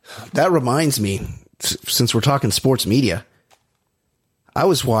 That reminds me, since we're talking sports media, I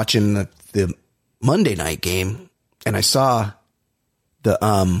was watching the Monday night game and I saw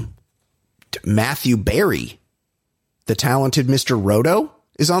the Matthew Berry, the talented Mr. Roto,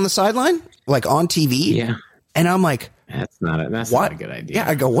 is on the sideline, like on TV. Yeah. And I'm like, that's not a good idea. Yeah.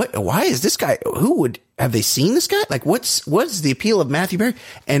 I go, why is this guy? Have they seen this guy? Like, what's the appeal of Matthew Berry?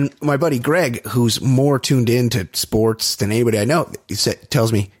 And my buddy Greg, who's more tuned into sports than anybody I know,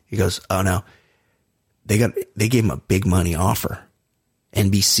 tells me, he goes, oh no, they gave him a big money offer.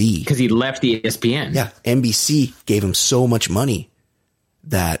 NBC. Because he left ESPN. Yeah. NBC gave him so much money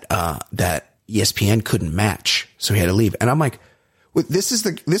that ESPN couldn't match. So he had to leave. And I'm like, this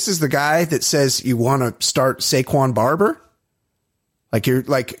is the guy that says you want to start Saquon Barber. Like you're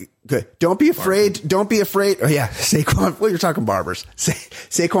like, good. Don't be afraid. Don't be afraid. Oh yeah. Saquon. Well, you're talking barbers.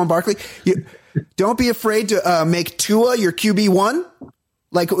 Saquon Barkley. Don't be afraid to make Tua your QB1.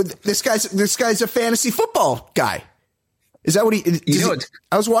 Like this guy's a fantasy football guy. Is that what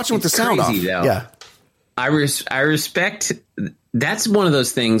I was watching with the sound off. Though. Yeah. I respect. That's one of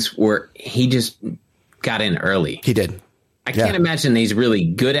those things where he just got in early. He did. I can't imagine he's really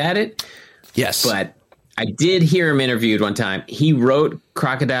good at it. Yes. But I did hear him interviewed one time. He wrote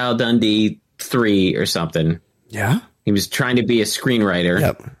Crocodile Dundee 3 or something. Yeah. He was trying to be a screenwriter.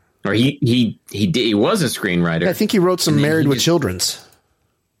 Yep. Or he was a screenwriter. I think he wrote some Married with Children's.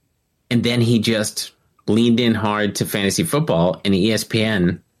 And then he just leaned in hard to fantasy football, and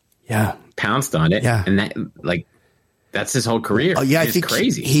ESPN pounced on it. Yeah. And that's his whole career. Oh yeah, I think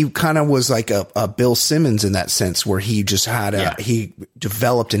crazy. He kind of was like a Bill Simmons in that sense, where he just had he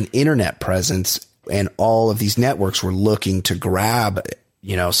developed an internet presence, and all of these networks were looking to grab,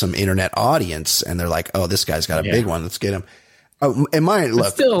 some internet audience, and they're like, oh, this guy's got a big one. Let's get him. Oh, and mine,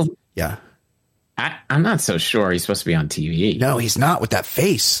 look, still, yeah. I'm not so sure he's supposed to be on TV. No, he's not with that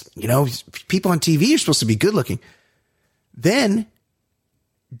face. People on TV are supposed to be good looking. Then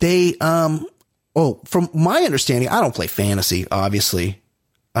they, from my understanding, I don't play fantasy, obviously.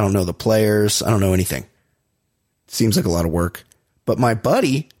 I don't know the players. I don't know anything. Seems like a lot of work. But my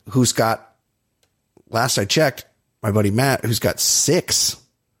buddy, who's got, last I checked, my buddy Matt, who's got 6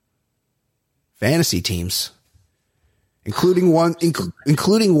 fantasy teams, including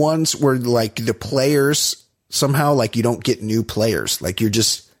ones where like the players somehow, like you don't get new players. Like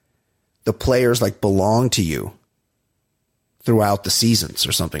the players like belong to you throughout the seasons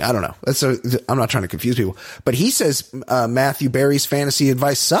or something. I don't know. I'm not trying to confuse people, but he says Matthew Berry's fantasy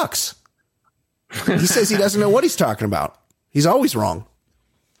advice sucks. He says he doesn't know what he's talking about. He's always wrong.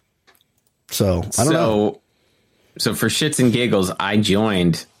 So I don't know. So for shits and giggles, I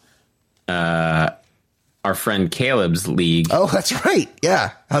joined our friend Caleb's league. Oh, that's right.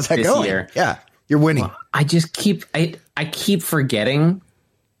 Yeah. How's that going? Year. Yeah. You're winning. Well, I just keep keep forgetting.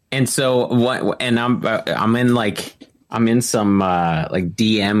 And so I'm in some like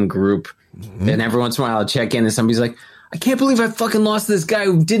DM group, and every once in a while I'll check in and somebody's like, I can't believe I fucking lost this guy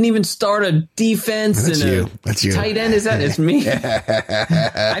who didn't even start a defense. That's and you. That's you. Tight end. It's me.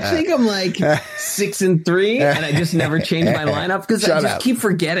 I think I'm like 6-3, and I just never change my lineup because I just keep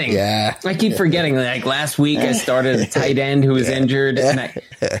forgetting. Yeah. I keep forgetting. Like last week I started a tight end who was injured, and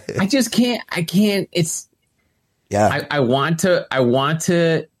I just can't. I can't. It's. Yeah. I wanted to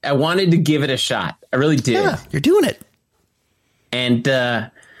give it a shot. I really did. Yeah, you're doing it. And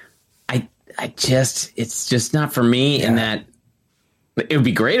it's just not for me. In that it would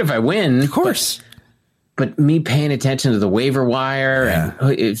be great if I win, of course, but me paying attention to the waiver wire and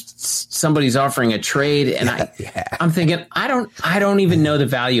if somebody's offering a trade, and I'm thinking, I don't even know the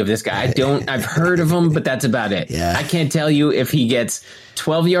value of this guy. I've heard of him, but that's about it. Yeah. I can't tell you if he gets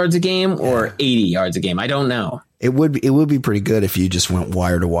 12 yards a game or 80 yards a game. I don't know. It would be pretty good if you just went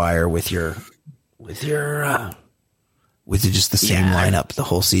wire to wire with just the same lineup the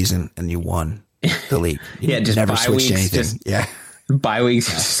whole season, and you won the league. You just never bye switched weeks, anything. Bye weeks,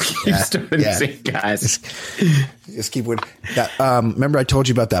 just keep starting the same guys. Just keep winning. Remember I told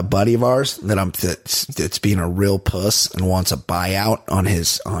you about that buddy of ours that's being a real puss and wants a buyout on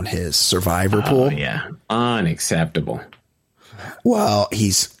his survivor pool? Oh, yeah. Unacceptable. Well,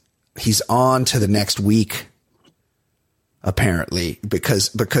 he's on to the next week, apparently, because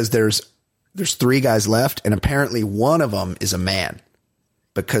there's 3 guys left, and apparently one of them is a man,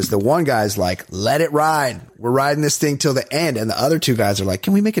 because the one guy's like, let it ride. We're riding this thing till the end. And the other 2 guys are like,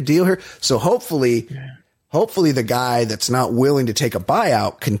 can we make a deal here? So hopefully the guy that's not willing to take a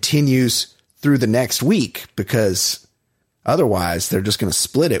buyout continues through the next week, because Otherwise, they're just going to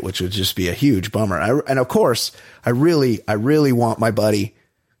split it, which would just be a huge bummer. And of course, I really want my buddy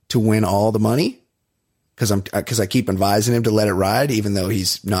to win all the money because I keep advising him to let it ride, even though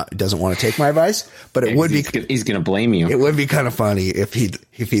doesn't want to take my advice. But he's going to blame you. It would be kind of funny if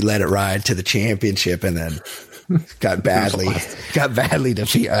he let it ride to the championship and then got badly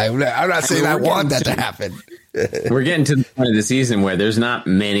defeated. I'm not saying I want that to happen. We're getting to the point of the season where there's not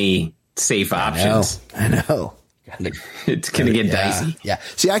many safe options. I know. It's going to get dicey. Yeah.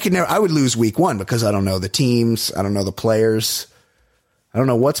 See, I would lose week 1 because I don't know the teams. I don't know the players. I don't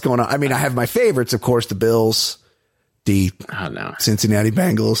know what's going on. I mean, I have my favorites, of course, the Bills, the Cincinnati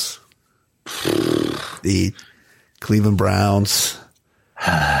Bengals, the Cleveland Browns,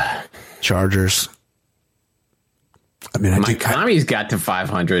 Chargers. I mean, Tommy's got to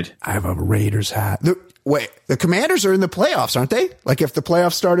 500. I have a Raiders hat. The Commanders are in the playoffs, aren't they? Like if the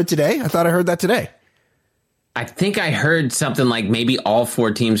playoffs started today? I thought I heard that today. I think I heard something like maybe all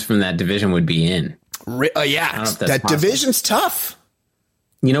 4 teams from that division would be in. Yeah, that division's tough.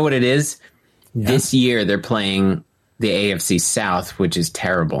 You know what it is? Yeah. This year they're playing the AFC South, which is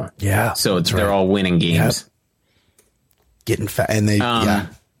terrible. Yeah. So they're all winning games. Yep. Getting fat. And they,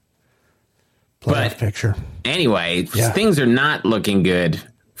 playoff picture. Anyway, things are not looking good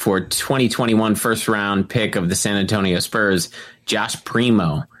for 2021 first round pick of the San Antonio Spurs, Josh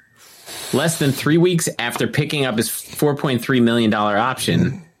Primo. Less than 3 weeks after picking up his $4.3 million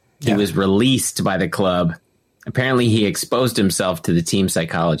option, he was released by the club. Apparently, he exposed himself to the team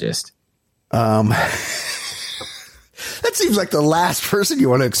psychologist. That seems like the last person you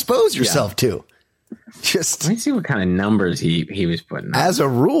want to expose yourself to. Just let me see what kind of numbers he was putting. As a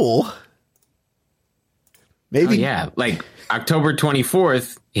rule, maybe. Like October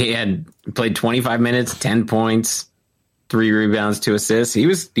 24th, he had played 25 minutes, 10 points, 3 rebounds, 2 assists. He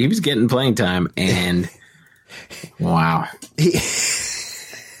was getting playing time, and wow.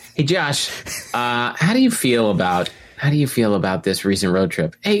 Hey Josh, how do you feel about this recent road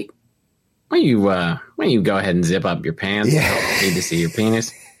trip? Hey, why don't you go ahead and zip up your pants? Yeah. I don't need to see your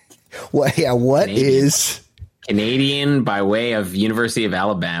penis. What is Canadian by way of University of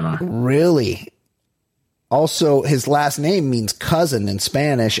Alabama? Really? Also, his last name means cousin in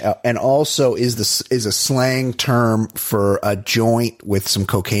Spanish, and also is a slang term for a joint with some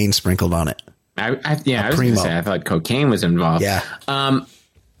cocaine sprinkled on it. I was going to say I thought cocaine was involved. Yeah.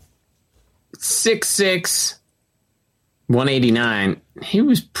 6'6", 189. He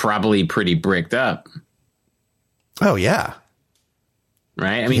was probably pretty bricked up. Oh yeah.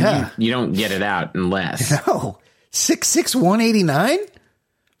 Right? I mean, you don't get it out unless. No. 6'6", 189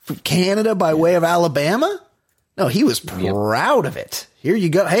 from Canada by way of Alabama? No, he was proud of it. Here you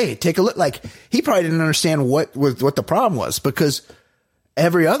go. Hey, take a look. Like, he probably didn't understand what the problem was, because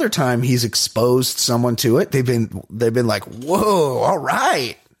every other time he's exposed someone to it, they've been like, whoa, all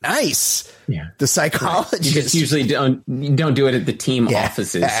right, nice. Yeah. The psychologist. You just usually don't do it at the team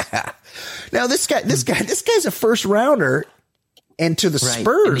offices. Now this guy's a first rounder, and to the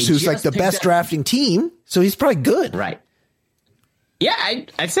Spurs, who's like the best drafting team, so he's probably good. Right. Yeah,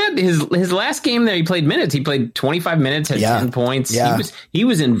 I said his last game that he played minutes. He played 25 minutes, had 10 points. Yeah. He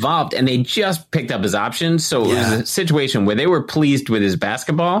was involved, and they just picked up his options. So it was a situation where they were pleased with his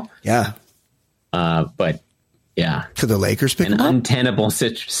basketball. Yeah. But yeah, to the Lakers pick an untenable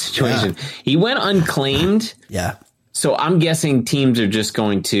situation. Yeah. He went unclaimed. Yeah. So I'm guessing teams are just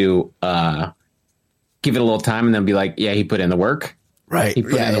going to give it a little time and then be like, yeah, he put in the work. Right. He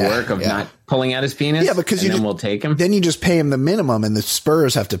put in the work of not pulling out his penis. Yeah, because then we'll take him. Then you just pay him the minimum, and the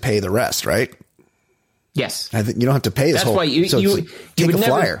Spurs have to pay the rest, right? Yes. I think you don't have to pay this. That's why you take a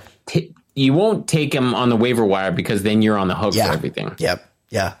flyer. You won't take him on the waiver wire, because then you're on the hook for everything. Yep.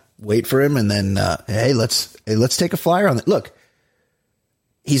 Yeah. Wait for him, and then hey, let's take a flyer on it. Look,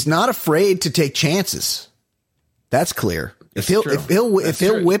 he's not afraid to take chances. That's clear. If he'll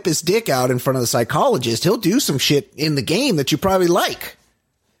whip his dick out in front of the psychologist, he'll do some shit in the game that you probably like.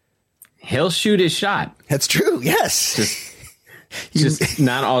 He'll shoot his shot. That's true. Yes. Just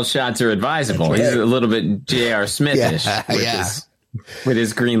not all shots are advisable. He's a little bit J.R. Smith-ish with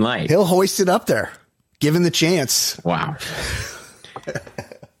his green light. He'll hoist it up there, given the chance. Wow.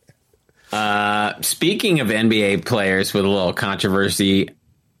 Speaking of NBA players with a little controversy,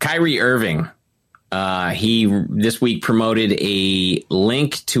 Kyrie Irving. He this week promoted a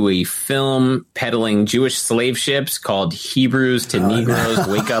link to a film peddling Jewish slave ships called Hebrews to Negroes,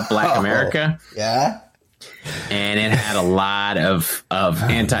 Wake Up Black America. Yeah. And it had a lot of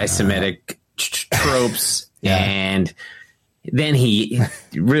anti-Semitic tropes. And then he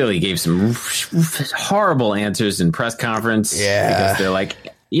really gave some horrible answers in press conference. Yeah. Because they're like,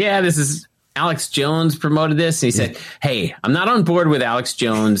 yeah, this is Alex Jones promoted this, and he said, "Hey, I'm not on board with Alex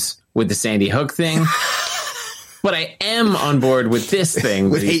Jones with the Sandy Hook thing, but I am on board with this thing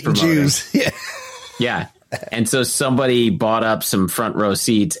with hating Jews." Yeah. And so somebody bought up some front row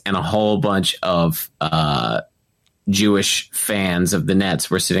seats, and a whole bunch of Jewish fans of the Nets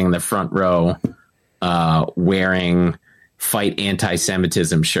were sitting in the front row wearing Fight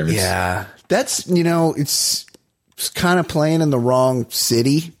Anti-Semitism shirts. Yeah. That's, it's kind of playing in the wrong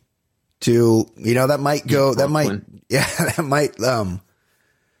city to, that might go, that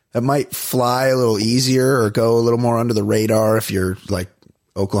might fly a little easier or go a little more under the radar if you're like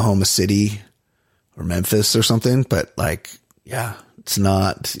Oklahoma City or Memphis or something. But it's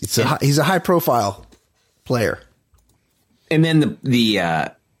not, he's a high profile player. And then the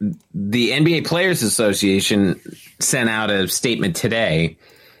NBA Players Association sent out a statement today,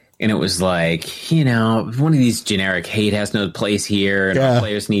 and it was like, one of these generic hate has no place here, and our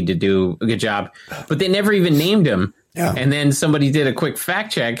players need to do a good job. But they never even named him. Yeah. And then somebody did a quick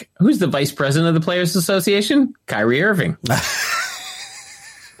fact check. Who's the vice president of the Players Association? Kyrie Irving.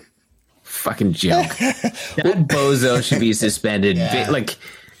 Fucking joke. That bozo should be suspended. Yeah. Like,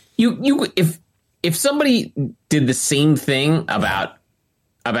 if somebody did the same thing about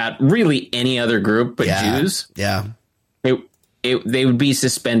really any other group but Jews, they would be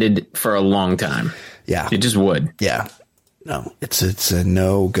suspended for a long time. Yeah, it just would. Yeah, no, it's a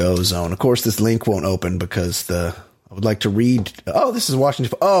no-go zone. Of course, this link won't open because I would like to read. Oh, this is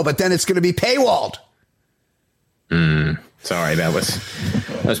Washington. Oh, but then it's going to be paywalled. Sorry, that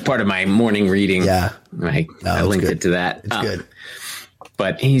was part of my morning reading. Yeah, I linked it to that. It's good.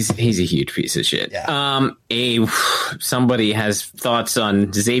 But he's a huge piece of shit. Yeah. Somebody has thoughts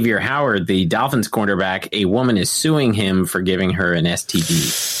on Xavier Howard, the Dolphins cornerback. A woman is suing him for giving her an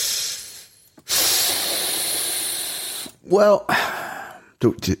STD. Well,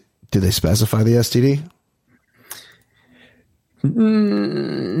 do they specify the STD?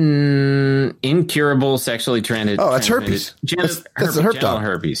 Incurable sexually transmitted. Oh, that's herpes. That's the herp dog.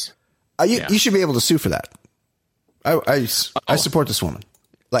 Herpes. You should be able to sue for that. I support this woman.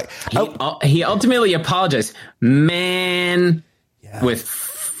 Like he ultimately apologized, man, with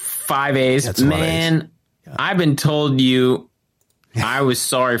 5 A's. That's man, I've been told you I was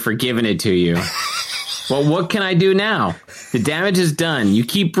sorry for giving it to you. Well, what can I do now? The damage is done. You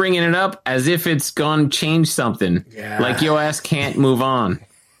keep bringing it up as if it's going to change something. Yeah. Like your ass can't move on.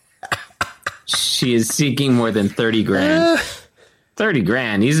 She is seeking more than 30 grand. 30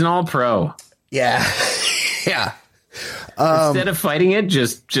 grand. He's an all pro. Yeah. Yeah. Instead of fighting it,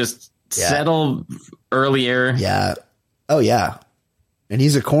 just settle earlier. Yeah. Oh, yeah. And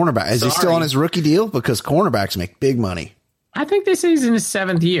he's a cornerback. Is he still on his rookie deal? Because cornerbacks make big money. I think they say he's in his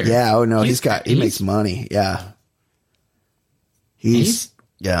 7th year. Yeah. Oh, no. He makes money. Yeah.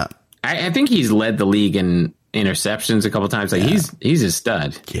 Yeah. I think he's led the league in interceptions a couple times. Like he's a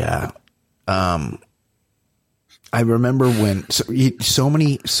stud. Yeah. I remember when so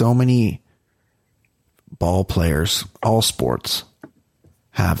many ball players, all sports,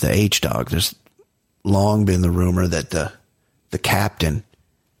 have the H dog. There's long been the rumor that the captain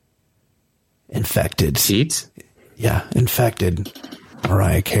infected Seats. Yeah, infected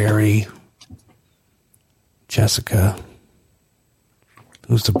Mariah Carey, Jessica.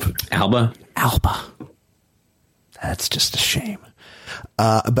 Who's the Alba? That's just a shame.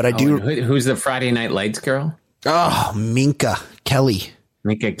 But I do. Who's the Friday Night Lights girl? Oh, Minka Kelly.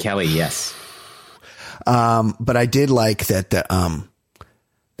 Minka Kelly, yes. But I did like that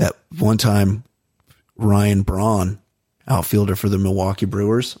that one time Ryan Braun, outfielder for the Milwaukee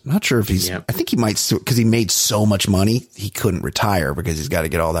Brewers. I'm not sure if I think he might, because he made so much money, he couldn't retire because he's got to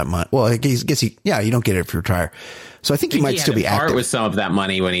get all that money. Well, I guess you don't get it if you retire. So I think he might still be active. With some of that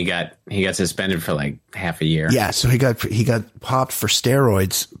money when he got suspended for like half a year. Yeah. So he got popped for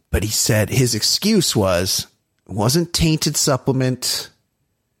steroids, but he said his excuse was, it wasn't tainted supplement.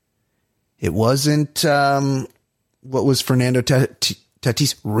 It wasn't, what was Fernando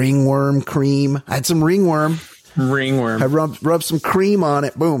Tatis? Ringworm cream. I had some ringworm. I rubbed some cream on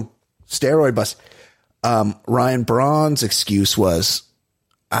it. Boom. Steroid bust. Ryan Braun's excuse was,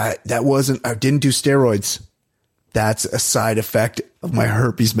 I didn't do steroids. That's a side effect of my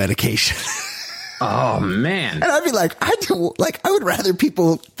herpes medication. Oh man. And I'd be like, I would rather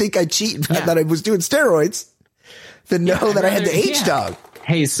people think I cheat that I was doing steroids than know that I had the H dog.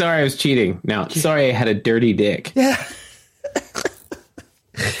 Hey, sorry I was cheating. No, sorry I had a dirty dick. Yeah.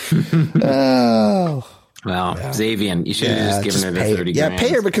 Oh. Well, Xavier, you should have just given her the 30 grand. Yeah, pay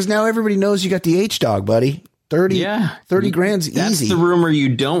her because now everybody knows you got the H dog, buddy. 30 grand's easy. That's the rumor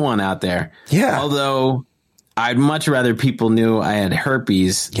you don't want out there. Yeah. Although I'd much rather people knew I had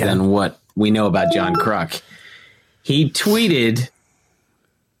herpes than what we know about John Kruk. He tweeted.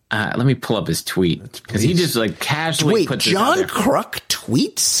 Let me pull up his tweet because he just like casually puts John it out there. Kruk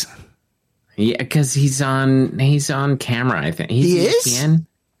tweets. Yeah, because he's on camera. I think He is? ESPN.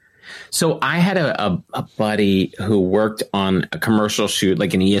 So I had a buddy who worked on a commercial shoot,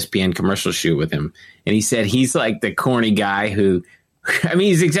 like an ESPN commercial shoot with him, and he said he's like the corny guy who, I mean,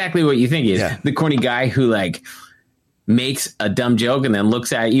 he's exactly what you think he is. Yeah. The corny guy who like makes a dumb joke and then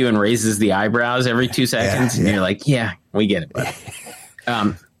looks at you and raises the eyebrows every 2 seconds, and you're like, yeah, we get it, buddy.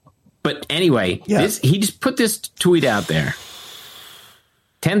 But anyway, he just put this tweet out there.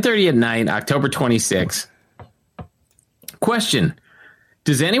 10:30 at night, October 26th. Question: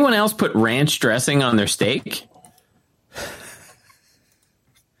 does anyone else put ranch dressing on their steak?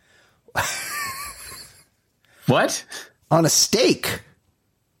 What? On a steak?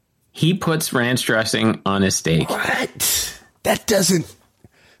 He puts ranch dressing on his steak. What? That doesn't...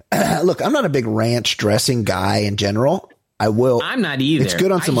 Look, I'm not a big ranch dressing guy in general. I'm not either. It's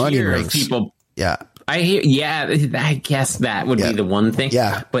good on some onion rings. People, yeah. I guess that would be the one thing.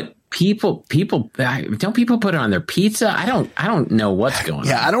 Yeah. But people, don't people put it on their pizza? I don't know what's going on.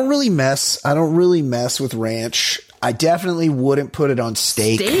 Yeah, I don't really mess with ranch. I definitely wouldn't put it on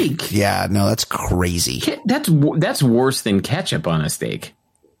steak. Yeah, no, that's crazy. That's worse than ketchup on a steak.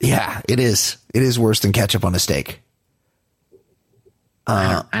 Yeah, it is. It is worse than ketchup on a steak.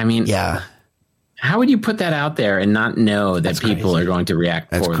 I mean, yeah. How would you put that out there and not know that people are going to react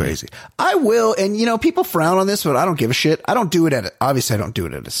poorly? That's crazy. I will. And, you know, people frown on this, but I don't give a shit. I don't do it obviously I don't do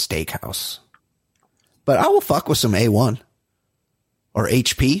it at a steakhouse, but I will fuck with some A1 or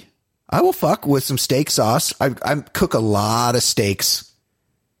HP. I will fuck with some steak sauce. I cook a lot of steaks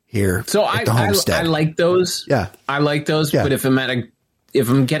here. So at the homestead. I like those. Yeah. I like those. Yeah. But if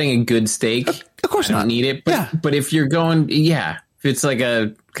I'm getting a good steak, of course I don't need it. But, but if you're going, if it's like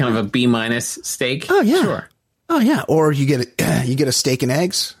a kind of a B- steak. Oh yeah. Sure. Oh yeah. Or you get a steak and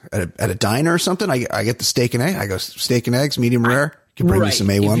eggs at a diner or something. I get the steak and egg. I go steak and eggs, medium rare. You can bring me some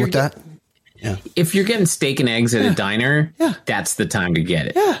A1 with that. Yeah. If you're getting steak and eggs at a diner, that's the time to get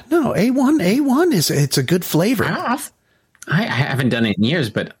it. Yeah. No, A1 it's a good flavor. I haven't done it in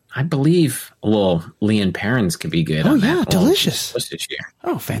years, but I believe a little Leon Perrins could be good. Oh on yeah, that. delicious. Worcestershire.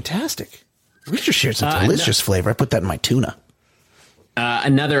 Oh, fantastic. Worcestershire's a delicious flavor. I put that in my tuna.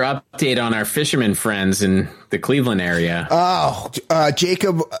 Another update on our fisherman friends in the Cleveland area. Oh,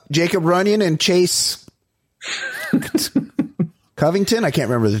 Jacob Runyon and Chase Covington. I can't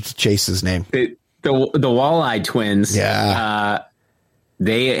remember Chase's name. The Walleye twins. Yeah.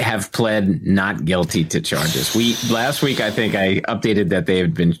 They have pled not guilty to charges. Last week, I think I updated that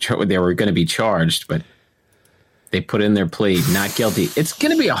they were going to be charged, but they put in their plea not guilty. It's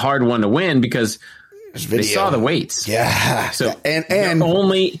going to be a hard one to win because they saw the weights. Yeah. So and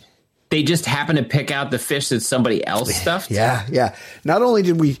they just happen to pick out the fish that somebody else stuffed. Yeah. Yeah. Not only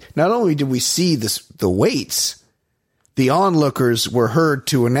did we see the weights, the onlookers were heard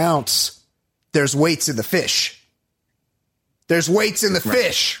to announce there's weights in the fish. There's weights in the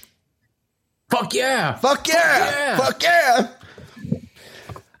fish. Fuck yeah. Fuck yeah. Fuck yeah.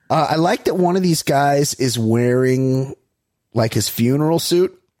 I like that one of these guys is wearing like his funeral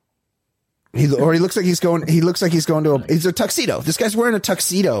suit. He looks like he's going to he's a tuxedo. This guy's wearing a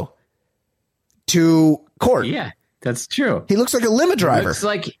tuxedo to court. Yeah, that's true. He looks like a limo driver. Looks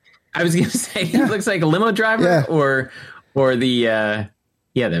like, I was going to say, he looks like a limo driver or the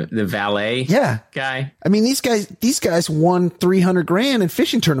valet guy. I mean, these guys won $300,000 in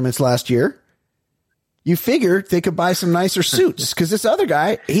fishing tournaments last year. You figure they could buy some nicer suits because this other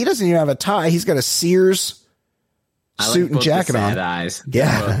guy, he doesn't even have a tie. He's got a Sears suit and jacket on. Eyes.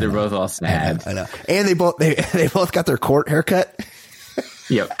 Yeah, they're both all sad. I know. And they both got their court haircut.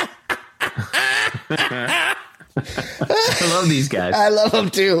 Yep. I love these guys. I love them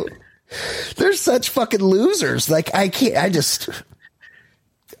too. They're such fucking losers. Like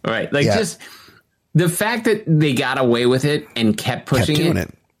Right. Like just the fact that they got away with it and kept pushing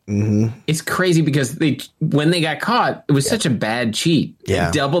it. Mm-hmm. It's crazy because when they got caught, it was such a bad cheat. Yeah.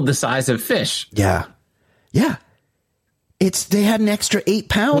 It doubled the size of fish. Yeah. Yeah. They had an extra 8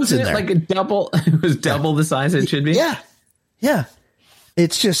 pounds in there. Like it was double the size it should be. Yeah. Yeah.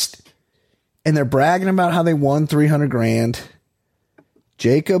 It's just, and they're bragging about how they won $300,000.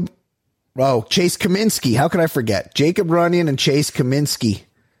 Chase Kaminsky. How could I forget? Jacob Runyon and Chase Kaminsky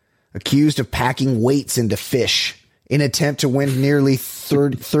accused of packing weights into fish in attempt to win nearly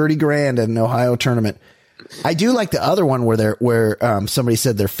 $30,000 at an Ohio tournament. I do like the other one where somebody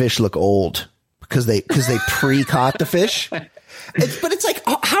said their fish look old because they pre-caught the fish. But it's like,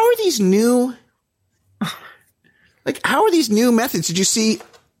 how are these new methods? Did you see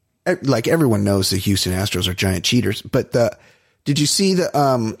like everyone knows the Houston Astros are giant cheaters, but did you see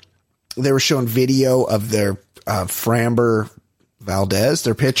they were showing video of their Framber Valdez,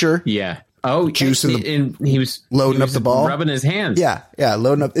 their pitcher? Yeah. Oh, juicing and he was loading up the ball, rubbing his hands. Yeah,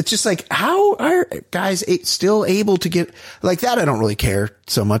 loading up. It's just like, how are guys still able to get like that? I don't really care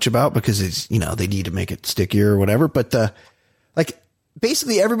so much about, because it's, they need to make it stickier or whatever. But like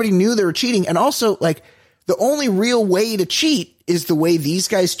basically everybody knew they were cheating, and also like the only real way to cheat is the way these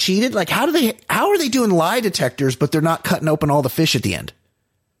guys cheated. Like how are they doing lie detectors, but they're not cutting open all the fish at the end?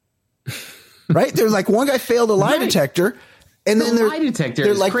 Right? They're like, one guy failed a lie detector. And then the lie detector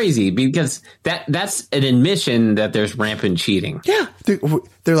is like, crazy, because that's an admission that there's rampant cheating. Yeah.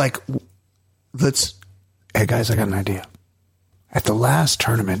 They're like, hey guys, I got an idea. At the last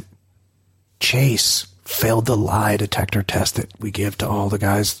tournament, Chase failed the lie detector test that we give to all the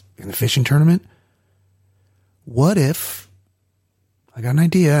guys in the fishing tournament. What if, I got an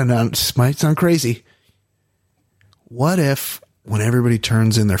idea, and this might sound crazy. What if when everybody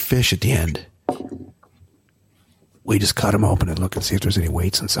turns in their fish at the end, we just cut them open and look and see if there's any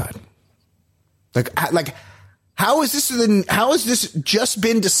weights inside? Like, how is this just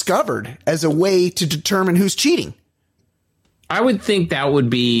been discovered as a way to determine who's cheating? I would think that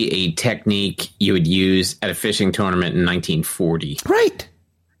would be a technique you would use at a fishing tournament in 1940. Right.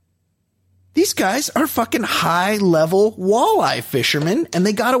 These guys are fucking high level walleye fishermen, and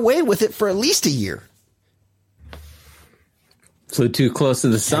they got away with it for at least a year. Flew too close to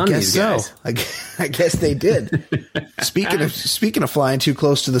the sun. I guess these guys. I guess they did. Speaking of flying too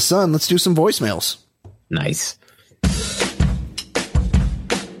close to the sun, let's do some voicemails. Nice.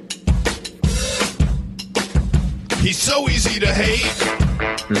 He's so easy to hate.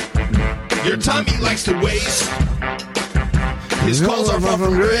 Your time he likes to waste. His calls are far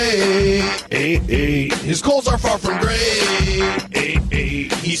from great. His calls are far from great.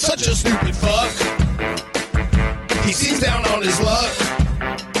 He's such a stupid fuck. He seems down on his luck.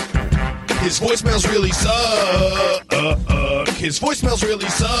 His voicemails really suck. His voicemails really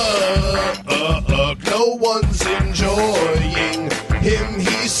suck. No one's enjoying him.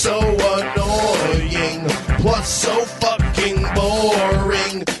 He's so annoying. Plus so fucking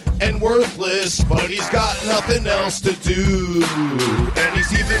boring and worthless, but he's got nothing else to do. And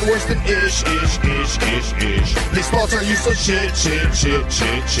he's even worse than ish. His thoughts are useless shit.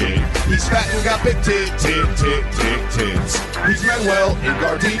 He's fat and got big tits. He's Manuel in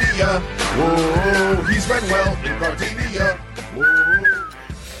Gardenia. Whoa, he's Manuel in Gardenia. Whoa.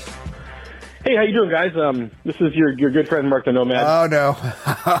 Hey, how you doing, guys? This is your good friend Mark the Nomad. Oh no.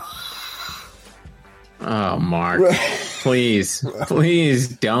 Oh, Mark, please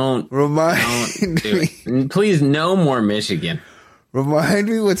don't do it. Please, no more Michigan. Remind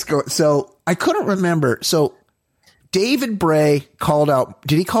me what's going. So I couldn't remember. So David Bray called out.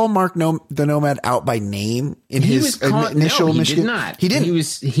 Did he call Mark the Nomad out by name in his initial no, he Michigan? Did not. He didn't.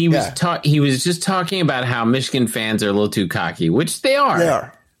 He was just talking about how Michigan fans are a little too cocky, which they are. They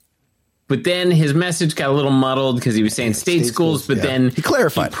are. But then his message got a little muddled because he was saying state schools, but then he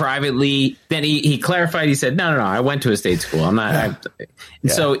clarified privately. Then he clarified. He said, no, I went to a state school. I'm not.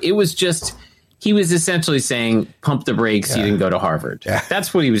 So it was just, he was essentially saying, pump the brakes. You didn't go to Harvard. Yeah.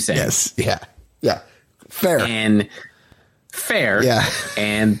 That's what he was saying. Yes. Yeah. Fair. Yeah.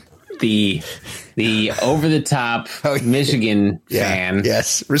 And the over the top Michigan fan.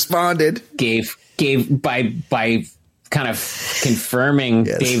 Yes. Responded. Gave by kind of confirming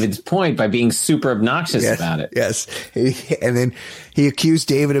David's point by being super obnoxious about it. Yes. And then he accused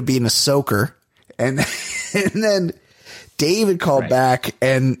David of being a soaker. And then David called back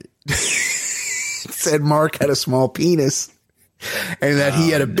and said Mark had a small penis and that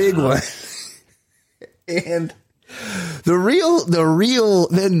he had a big one. And the real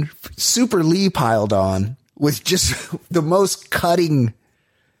then Super Lee piled on with just the most cutting,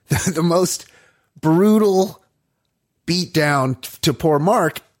 the most brutal beat down to poor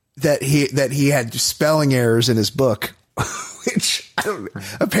Mark that he had spelling errors in his book, which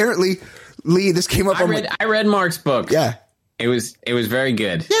apparently Lee, this came up. I read Mark's book. Yeah, it was very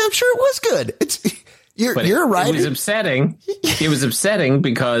good. Yeah, I'm sure it was good. You're right. It was upsetting. It was upsetting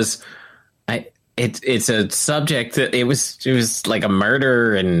because it's a subject that it was like a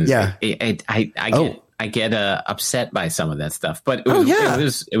murder, and I get upset by some of that stuff, but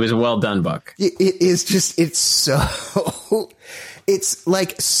it was a well done book. It's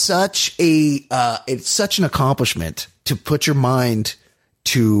such an accomplishment to put your mind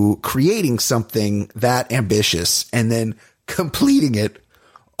to creating something that ambitious and then completing it.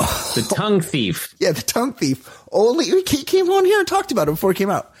 The tongue thief. Yeah, the tongue thief. Only he came on here and talked about it before it came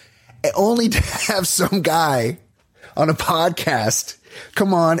out. Only to have some guy on a podcast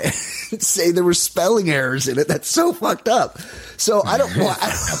come on and say there were spelling errors in it. That's so fucked up. So I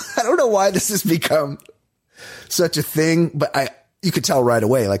don't know why this has become such a thing, but you could tell right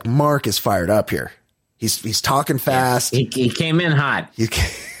away, like Mark is fired up here. He's talking fast. He came in hot.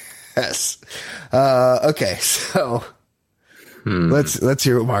 Yes. Okay. So let's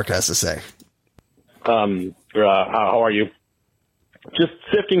hear what Mark has to say. How are you? Just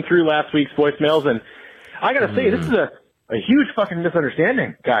sifting through last week's voicemails, and I gotta say, this is a huge fucking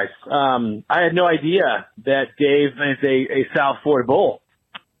misunderstanding, guys. I had no idea that Dave is a South Florida Bull.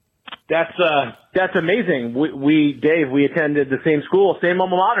 That's amazing. Dave, we attended the same school, same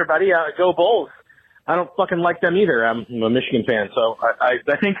alma mater, buddy. Go Bulls. I don't fucking like them either. I'm a Michigan fan, so I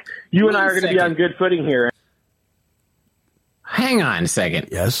think you and I are going to be on good footing here. Hang on a second.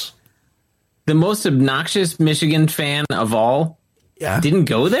 Yes. The most obnoxious Michigan fan of all didn't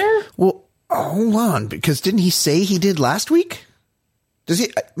go there? Well, hold on, because didn't he say he did last week? Does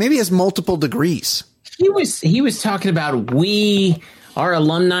he? Maybe he has multiple degrees. He was talking about our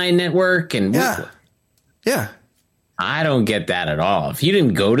alumni network, and yeah. I don't get that at all. If you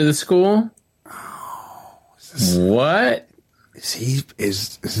didn't go to the school, what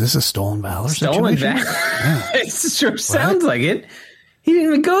is this a stolen valor? Stolen valor? It sure sounds like it. He didn't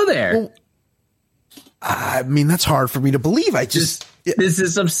even go there. Well, I mean, that's hard for me to believe. This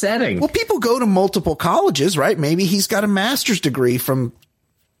is upsetting. Well, people go to multiple colleges, right? Maybe he's got a master's degree from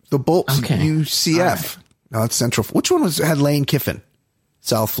the Bolts UCF. Right. No, it's Central. Which one had Lane Kiffin?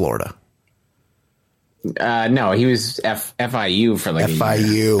 South Florida. No, he was FIU for like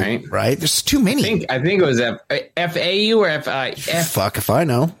FIU, a year, right? There's too many. I think it was FAU or FI. Fuck if I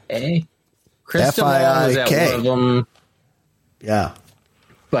know. Crystal was at one of them. Yeah,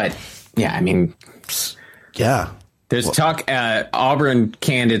 but yeah, I mean, yeah. There's talk. Auburn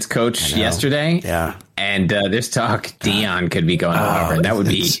candidates coach yesterday. Yeah, and there's talk Dion could be going to Auburn. That would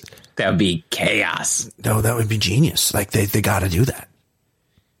be chaos. No, that would be genius. Like they got to do that.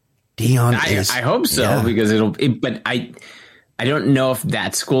 Dion is. I hope so because but I don't know if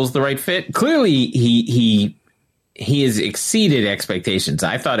that school's the right fit. Clearly, he has exceeded expectations.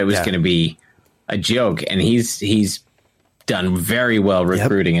 I thought it was going to be a joke, and he's done very well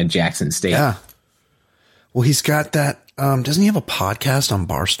recruiting at Jackson State. Yeah. Well, he's got that. Doesn't he have a podcast on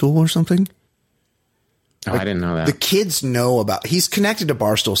Barstool or something? Oh, I didn't know that. The kids know about. He's connected to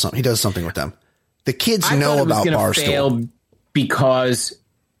Barstool. Something he does something with them. The kids know about Barstool fail because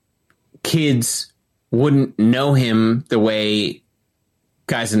kids wouldn't know him the way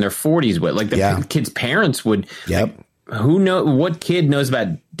guys in their 40s would. Like the kids' parents would. Yep. Like, what kid knows about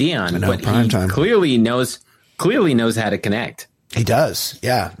Dion? But he clearly knows how to connect. He does.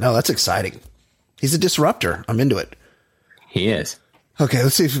 Yeah. No, that's exciting. He's a disruptor. I'm into it. He is. Okay,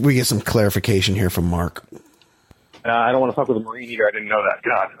 let's see if we get some clarification here from Mark. I don't want to fuck with a Marine eater. I didn't know that.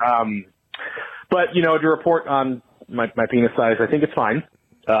 God. But, to report on my penis size, I think it's fine.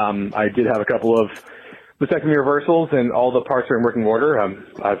 I did have a couple of vasectomy reversals, and all the parts are in working order.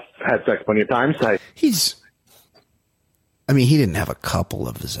 I've had sex plenty of times. He didn't have a couple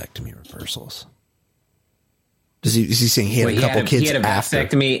of vasectomy reversals. Is he saying he had a couple kids? He had a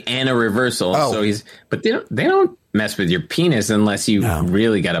vasectomy and a reversal. Oh. So but they don't mess with your penis unless you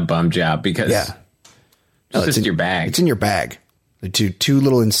really got a bum job because it's just your bag. It's in your bag. The two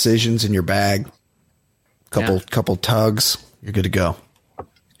little incisions in your bag. Couple tugs. You're good to go.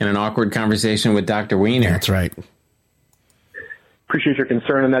 And an awkward conversation with Dr. Wiener. Yeah, that's right. Appreciate your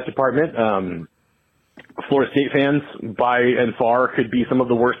concern in that department. Florida State fans, by and far, could be some of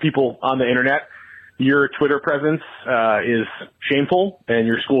the worst people on the internet. Your Twitter presence is shameful, and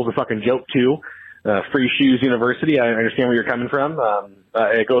your school's a fucking joke, too. Free Shoes University, I understand where you're coming from.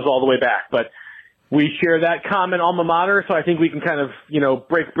 It goes all the way back. But we share that common alma mater, so I think we can kind of,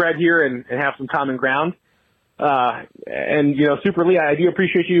 break bread here and have some common ground. And Super Lee, I do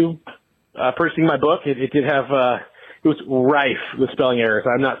appreciate you purchasing my book. It did have it was rife with spelling errors.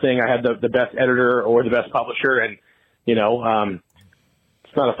 I'm not saying I had the best editor or the best publisher, and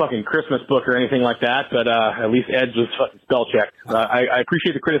it's not a fucking Christmas book or anything like that, but at least Ed's was fucking spell checked. I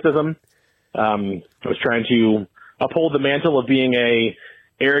appreciate the criticism. I was trying to uphold the mantle of being a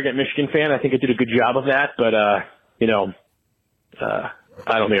arrogant Michigan fan. I think I did a good job of that, but I don't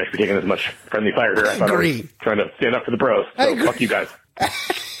think I should be taking as much friendly fire here. I was trying to stand up for the pros. So fuck you guys.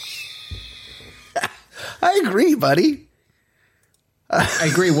 I agree, buddy. I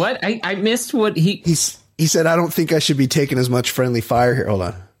agree. What? I missed what he said. I don't think I should be taking as much friendly fire here. Hold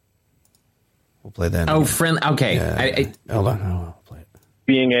on. We'll play that. Oh, friendly. Okay. Yeah. Hold on. I'll play it.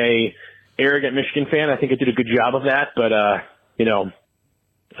 Being a arrogant Michigan fan, I think I did a good job of that, but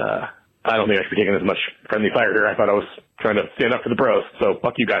I don't think I should be taking as much friendly fire here. I thought I was trying to stand up for the bros. So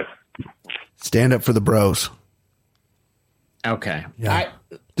fuck you guys. Stand up for the bros. Okay. Yeah.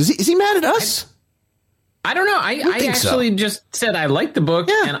 Is he mad at us? I don't know. I actually just said I liked the book,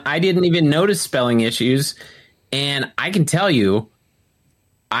 and I didn't even notice spelling issues. And I can tell you,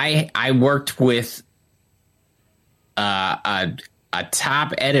 I worked with a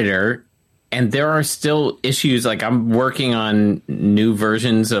top editor, and there are still issues. Like, I'm working on new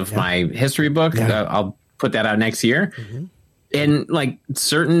versions of my history book. I'll put that out next year. Mm-hmm. And like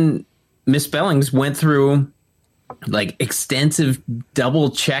certain misspellings went through like extensive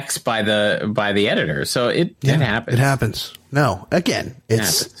double checks by the editor. So it happens. It happens. No, again,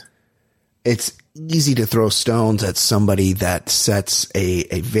 it's easy to throw stones at somebody that sets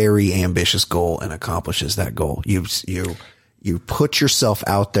a very ambitious goal and accomplishes that goal. You put yourself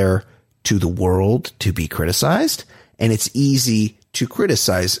out there to the world to be criticized, and it's easy to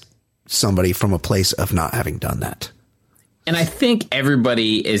criticize somebody from a place of not having done that. And I think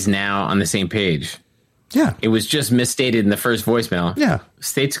everybody is now on the same page. Yeah. It was just misstated in the first voicemail. Yeah.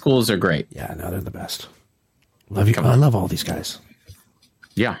 State schools are great. Yeah, no, they're the best. Love you. I love all these guys.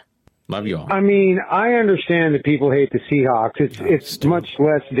 Yeah. Love you all. I mean, I understand that people hate the Seahawks. It's much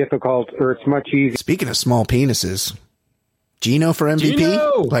less difficult, or it's much easier. Speaking of small penises, Geno for MVP?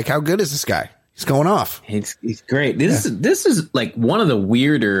 Geno! Like, how good is this guy? He's going off. He's great. This is like one of the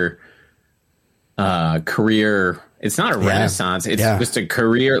weirder career. It's not a renaissance. It's just a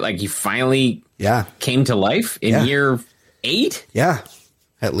career. Like, he finally came to life in year 8. Yeah,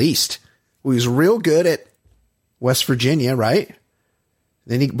 at least. Well, he was real good at West Virginia, right?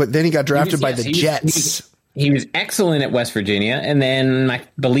 Then he got drafted by the Jets. He was excellent at West Virginia, and then I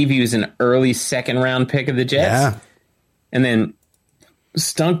believe he was an early second-round pick of the Jets. Yeah. And then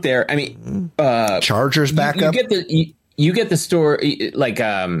stunk there. I mean, Chargers backup. You get the story. Like,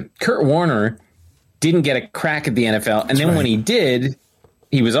 Kurt Warner didn't get a crack at the NFL, and then when he did,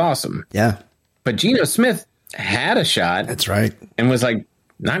 he was awesome. Yeah. But Geno Smith had a shot. That's right. And was like,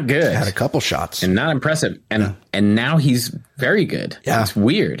 not good. Had a couple shots. And not impressive. And now he's very good. Yeah. It's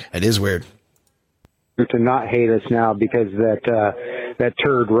weird. It is weird. To not hate us now because that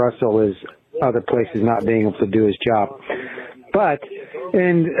turd Russell is other places not being able to do his job. But,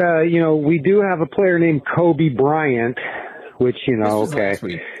 we do have a player named Kobe Bryant, which, okay.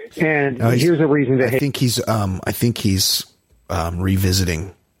 And here's a reason to hate. I think he's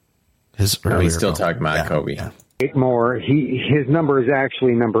revisiting his earlier. He's still talking about Kobe. Yeah. More. His number is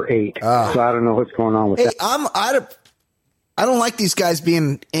actually number 8. So I don't know what's going on with that. I don't like these guys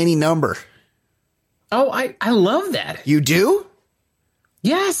being any number. Oh, I love that. You do?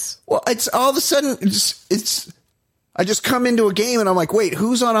 Yes. Well, it's all of a sudden it's I just come into a game and I'm like, wait,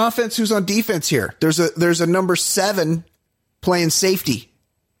 who's on offense? Who's on defense here? There's a number 7 playing safety.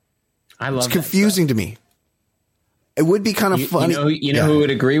 I love. It's confusing to me. It would be kind of funny. You know who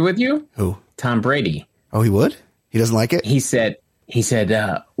would agree with you? Who? Tom Brady. Oh, he would? He doesn't like it? He said,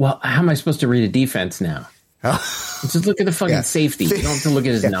 well, how am I supposed to read a defense now? Just look at the fucking safety. You don't have to look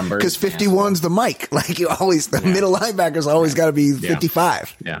at his numbers. Because 51's the mic. Like, the middle linebacker's always got to be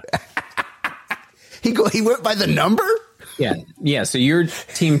 55. Yeah. He went by the number? Yeah. Yeah. So you're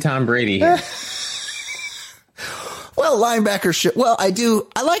team Tom Brady here. Well, linebacker shit. Well, I do.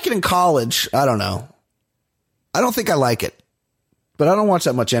 I like it in college. I don't know. I don't think I like it. But I don't watch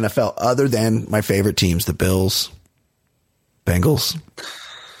that much NFL other than my favorite teams, the Bills, Bengals,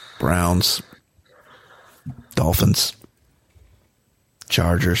 Browns, Dolphins,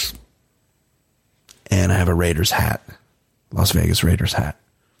 Chargers, and I have a Raiders hat, Las Vegas Raiders hat.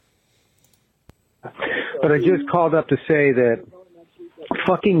 But I just called up to say that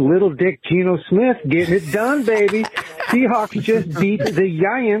fucking little dick Geno Smith getting it done, baby. Seahawks just beat the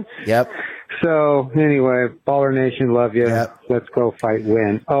Giants. Yep. So anyway, Baller Nation, love you. Yep. Let's go fight,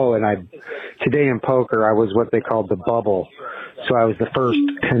 win. Oh, and today in poker, I was what they called the bubble. So I was the first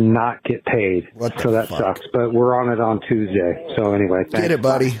to not get paid. So that sucks. But we're on it on Tuesday. So anyway, thanks. Get it,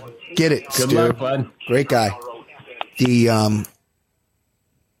 buddy. Get it. Good luck, bud. Great guy.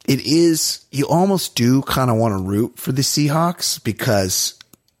 It is, you almost do kind of want to root for the Seahawks because,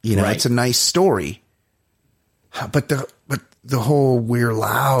 it's a nice story. But the whole we're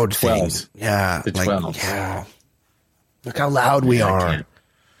loud thing. Yeah. The 12. Yeah. Look how loud we are.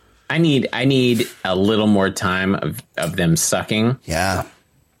 I need a little more time of them sucking. Yeah.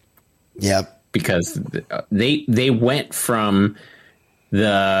 Yep. Because they went from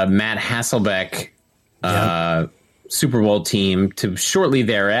the Matt Hasselbeck Super Bowl team to shortly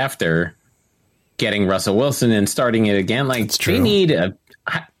thereafter getting Russell Wilson and starting it again. Like, true.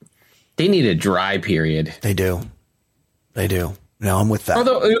 They need a dry period. They do. No, I'm with that.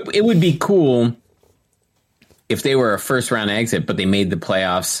 Although it would be cool if they were a first round exit, but they made the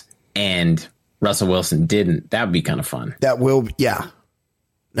playoffs and Russell Wilson didn't. That would be kind of fun. That will, yeah.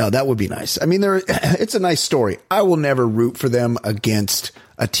 No, that would be nice. I mean, it's a nice story. I will never root for them against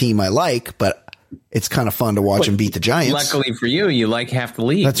a team I like, but it's kind of fun to watch them beat the Giants. Luckily for you, you like half the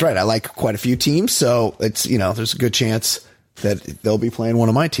league. That's right. I like quite a few teams, so it's, there's a good chance that they'll be playing one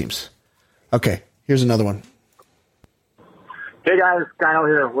of my teams. Okay, here's another one. Hey guys, Kyle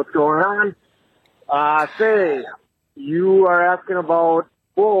here. What's going on? Say, you are asking about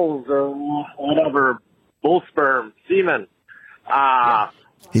bulls or whatever, bull sperm, semen.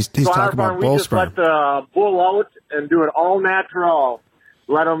 He's talking about bull sperm. We just let the bull out and do it all natural.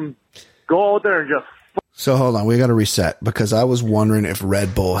 Let them go out there and just... So hold on, we got to reset because I was wondering if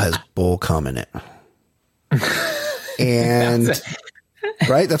Red Bull has bull cum in it. And...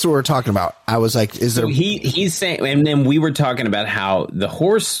 right? That's what we're talking about. I was like, is there... So he's saying... And then we were talking about how the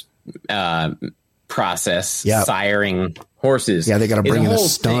horse process, siring horses... Yeah, they got to bring in a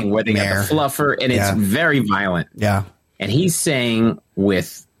stunt where they got the fluffer, and it's very violent. Yeah. And he's saying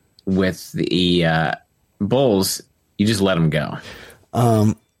with the bulls, you just let them go.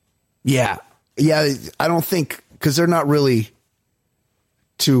 Yeah. I don't think because they're not really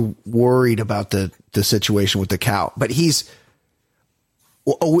too worried about the situation with the cow. But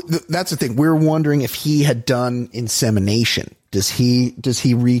that's the thing. We're wondering if he had done insemination. Does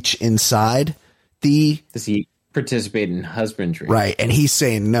he reach inside the? Does he participate in husbandry? Right. And he's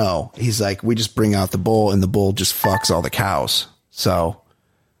saying no. He's like, we just bring out the bull and the bull just fucks all the cows. So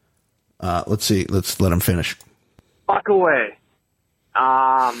let's see. Let's let him finish. Fuck away.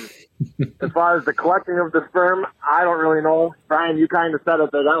 As far as the collecting of the sperm, I don't really know. Brian, you kind of said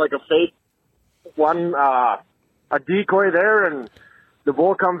it. They got like a fake one, a decoy there, and the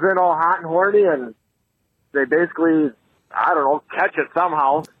bull comes in all hot and horny, and they basically, I don't know, catch it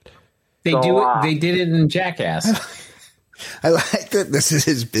somehow. They do it. They did it in Jackass. I like that this is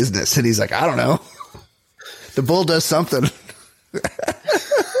his business, and he's like, I don't know. The bull does something.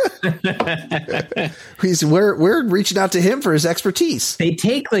 We're reaching out to him for his expertise. They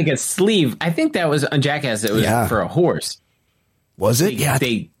take like a sleeve. I think that was on Jackass. It was for a horse. Was it? I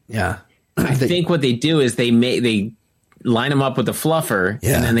think what they do is they line him up with a fluffer,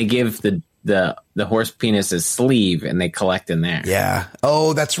 and then they give the horse penis a sleeve, and they collect in there. Yeah.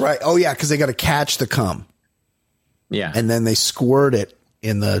 Oh, that's right. Oh, yeah, because they got to catch the cum. Yeah. And then they squirt it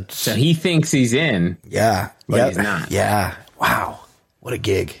in the... So he thinks he's in. Yeah. But he's not. Yeah. Wow. What a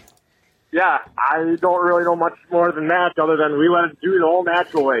gig. Yeah, I don't really know much more than that other than we let him do the whole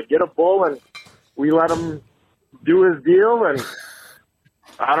natural way. Get a bull, and we let him do his deal, and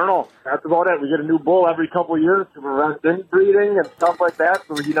I don't know. That's about it. We get a new bull every couple of years to prevent inbreeding and stuff like that,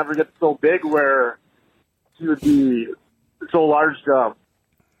 so he never gets so big where he would be so large to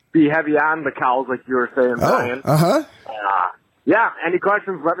be heavy on the cows, like you were saying, Brian. Yeah, any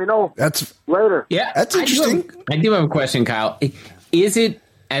questions, let me know. That's later. Yeah, that's interesting. I do have a question, Kyle. Is it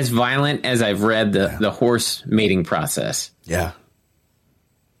as violent as I've read the horse mating process? Yeah.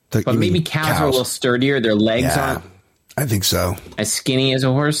 But maybe cows are a little sturdier. Their legs aren't. I think so. As skinny as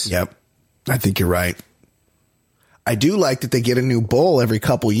a horse? Yep. I think you're right. I do like that they get a new bull every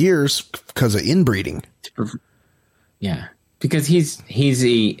couple years because of inbreeding. Yeah. Because he's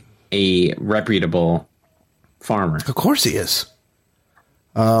a reputable farmer. Of course he is.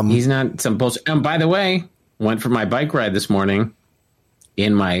 He's not some bullshit. And by the way, went for my bike ride this morning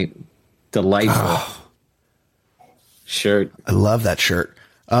in my delightful shirt. I love that shirt.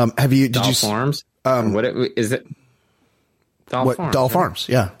 Did you Farms? What is it? Farms. Doll Farms.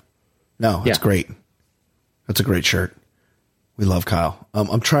 Yeah. No, it's great. That's a great shirt. We love Kyle.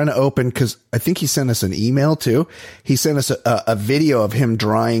 I'm trying to open because I think he sent us an email too. He sent us a video of him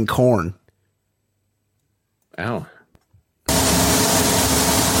drying corn. Oh.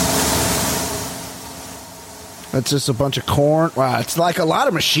 That's just a bunch of corn. Wow, it's like a lot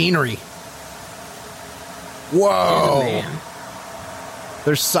of machinery. Whoa.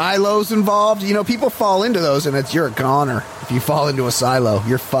 There's silos involved. You know, people fall into those, and you're a goner. If you fall into a silo,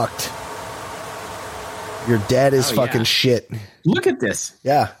 you're fucked. You're dead as fucking shit. Look at this.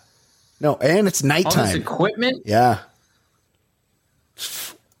 Yeah. No, and it's nighttime. All this equipment? Yeah.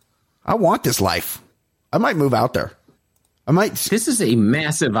 I want this life. I might move out there. This is a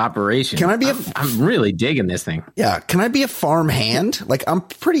massive operation. Can I be I'm really digging this thing. Yeah. Can I be a farm hand? Like, I'm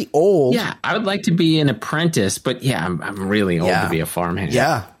pretty old. Yeah. I would like to be an apprentice, but yeah, I'm really old to be a farm hand.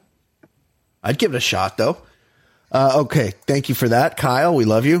 Yeah. I'd give it a shot, though. Okay. Thank you for that, Kyle. We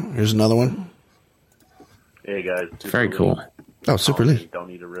love you. Here's another one. Hey, guys. Very cool. Oh, Super Lee. Don't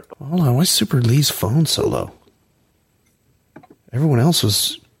need to rip. Hold on. Why is Super Lee's phone so low? Everyone else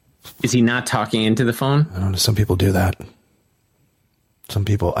was. Is he not talking into the phone? I don't know. Some people do that. Some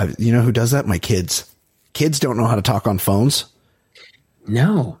people, you know who does that? My kids. Kids don't know how to talk on phones.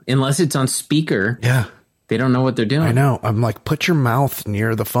 No, unless it's on speaker. Yeah. They don't know what they're doing. I know. I'm like, put your mouth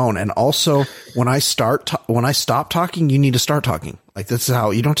near the phone. And also, when I stop talking, you need to start talking. Like, this is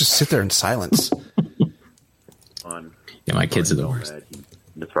how you don't just sit there in silence. Yeah, my kids are the worst.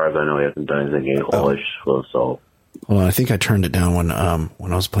 As far as I know, he hasn't done anything English. So Hold on, I think I turned it down when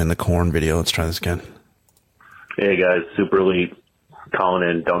I was playing the corn video. Let's try this again. hey guys, Super Elite calling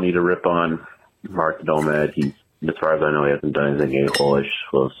in. Don't need to rip on Mark Nomad. He's, as far as I know, he hasn't done anything English.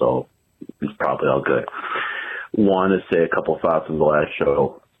 So he's probably all good. Want to say a couple thoughts on the last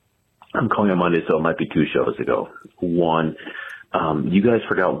show. I'm calling on Monday, so it might be 2 shows ago. One, you guys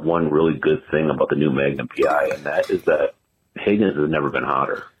forgot one really good thing about the new Magnum PI, and that is that Higgins has never been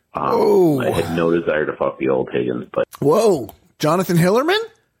hotter. I had no desire to fuck the old Higgins, but Jonathan Hillerman?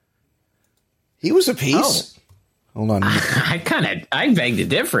 He was a piece. Hold on. I beg to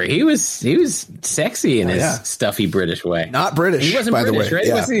differ. He was sexy in his stuffy British way. Not British. He wasn't British, right?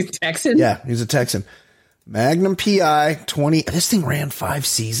 Yeah. Was he Texan? Yeah, he's a Texan. Magnum PI 20. This thing ran 5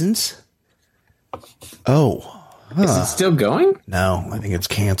 seasons. Is it still going? No, I think it's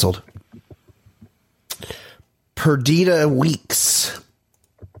canceled. Perdita Weeks.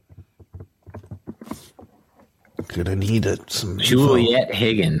 Gonna need some Juliet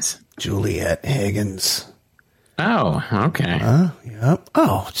Higgins. Juliet Higgins. Oh, okay. Yep.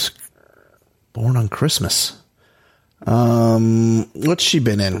 Oh, it's born on Christmas. What's she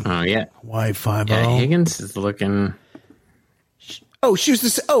been in? Oh, yeah. Y50. Yeah, Higgins is looking. Oh, she was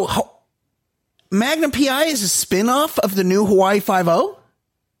this. Magnum PI is a spin-off of the new Hawaii 5-0?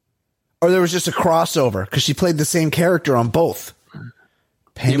 Or there was just a crossover because she played the same character on both.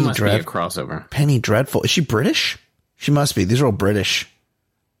 It must be a crossover. Penny Dreadful. Is she British? She must be. These are all British.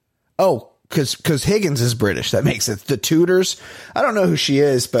 Oh, because Higgins is British. That makes it. The Tudors. I don't know who she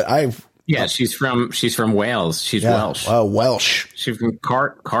is, but she's from Wales. She's Welsh. Oh, Welsh. She's from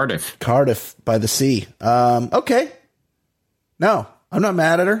Cardiff. Cardiff by the sea. Okay. No, I'm not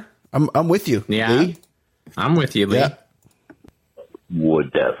mad at her. I'm with you. Yeah, Lee. I'm with you, Lee. Yeah.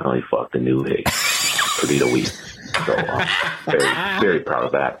 would definitely fuck the new Higgins. Perdita Weeks. So very, very proud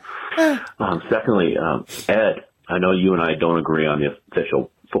of that. Secondly, Ed, I know you and I don't agree on the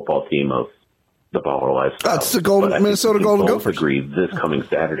official football team of the Baller Lifestyle. That's the Minnesota Golden Gophers. Agree this coming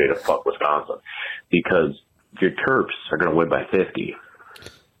Saturday to fuck Wisconsin because your Terps are going to win by 50.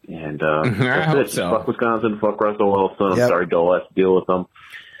 And I hope so. Fuck Wisconsin. Fuck Russell Wilson. I'm sorry, Dole has to deal with them.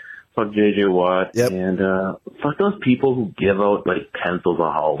 Fuck J.J. Watt. And fuck those people who give out like pencils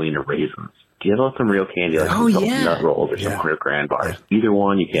on Halloween or raisins. Give out some real candy, like some nut rolls or some clear grand bars. Either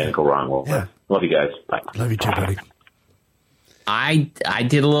one, you can't go wrong with. Love you guys. Bye. Love you too, buddy. I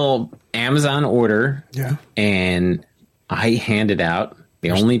did a little Amazon order. Yeah. And I handed out,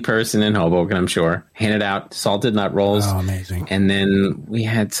 the only person in Hoboken, I'm sure, handed out salted nut rolls. Oh, amazing. And then we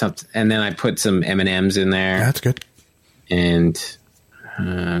had and then I put some M&Ms in there. That's good. And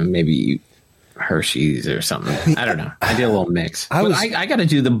maybe Hershey's or something. I don't know. I did a little mix. I got to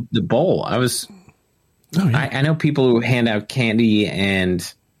do the bowl. I know people who hand out candy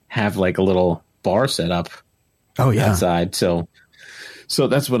and have like a little bar set up. Outside. So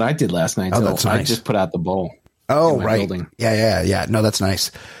that's what I did last night. Oh, so that's nice. I just put out the bowl. Oh, right. Building. Yeah. No, that's nice.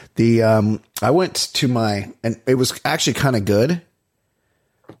 I went to and it was actually kind of good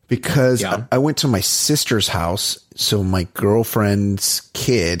because I went to my sister's house so my girlfriend's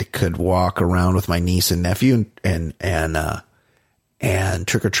kid could walk around with my niece and nephew and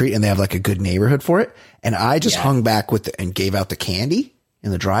trick or treat, and they have like a good neighborhood for it. And I just hung back and gave out the candy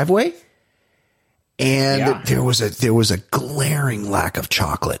in the driveway. And there was a glaring lack of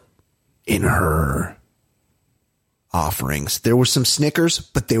chocolate in her offerings. There were some Snickers,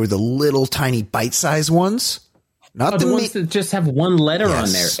 but they were the little tiny bite-sized ones. Not the ones that just have one letter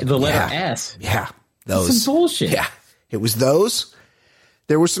on there, the letter S. Yeah, those. That's some bullshit. Yeah, it was those.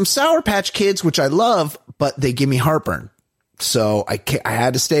 There were some Sour Patch Kids, which I love, but they give me heartburn, so I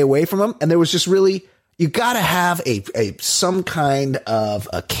had to stay away from them. And there was just really, you got to have some kind of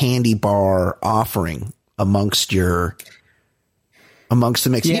a candy bar offering amongst the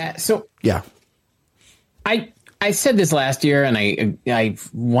mix. Yeah. So I said this last year, and I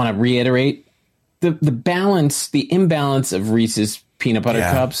want to reiterate the imbalance of Reese's peanut butter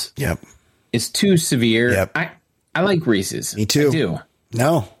cups. Yep. Is too severe. Yep. I like Reese's. Me too. I do.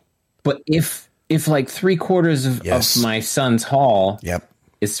 No. But if like 3/4 of my son's haul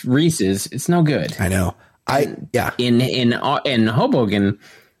is Reese's, it's no good. I know. In Hoboken,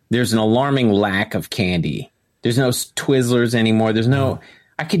 there's an alarming lack of candy. There's no Twizzlers anymore. There's no.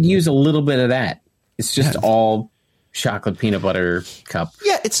 I could use a little bit of that. It's just all chocolate peanut butter cup.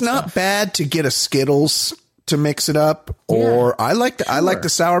 Yeah, it's not bad to get a Skittles to mix it up. Or I like the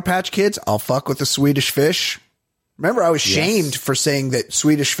Sour Patch Kids. I'll fuck with the Swedish Fish. Remember, I was shamed for saying that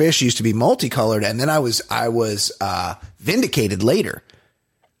Swedish Fish used to be multicolored, and then I was vindicated later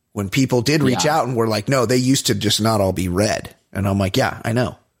when people did reach out and were like, no, they used to just not all be red. And I'm like, yeah, I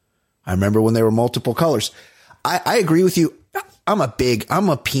know. I remember when they were multiple colors. I agree with you. I'm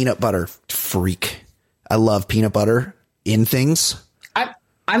a peanut butter freak. I love peanut butter in things.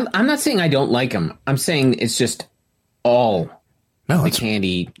 I'm not saying I don't like them. I'm saying it's just all the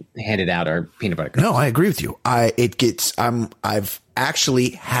candy handed out are peanut butter cups. No, I agree with you. I've actually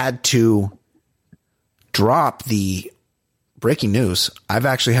had to drop the breaking news. I've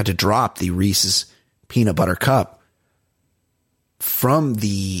actually had to drop the Reese's peanut butter cup from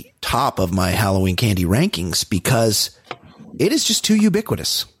the top of my Halloween candy rankings because it is just too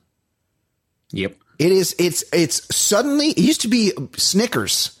ubiquitous. Yep. It is. It's suddenly, it used to be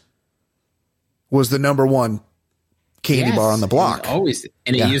Snickers was the number one candy bar on the block. Always.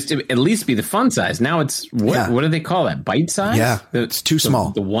 And it used to at least be the fun size. Now it's what do they call that? Bite size? Yeah. It's too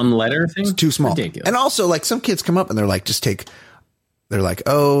small. The one letter thing? It's too small. Ridiculous. And also like some kids come up and they're like, they're like,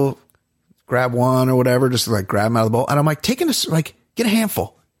 oh, grab one or whatever. Just like grab them out of the bowl. And I'm like, get a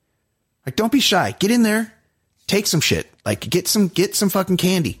handful. Like, don't be shy. Get in there. Take some shit. Like get some fucking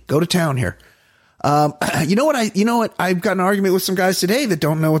candy. Go to town here. You know what? I've got an argument with some guys today that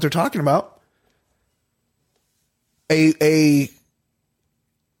don't know what they're talking about. A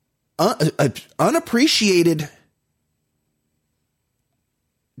unappreciated,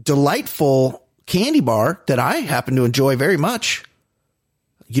 delightful candy bar that I happen to enjoy very much.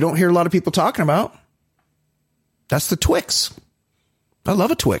 You don't hear a lot of people talking about. That's the Twix. I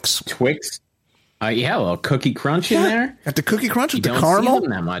love a Twix. Twix? Yeah, a little cookie crunch in there. Got the cookie crunch with the don't caramel. See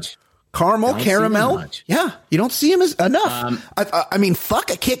them that much. Caramel, caramel. Yeah, you don't see them as enough. I mean,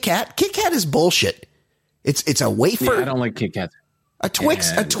 fuck a Kit Kat. Kit Kat is bullshit. It's a wafer. Yeah, I don't like Kit Kat. A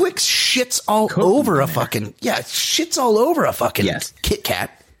Twix shits all over a fucking shits all over a fucking Kit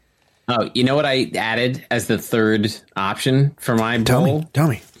Kat. Oh, you know what I added as the third option for my bowl? Tell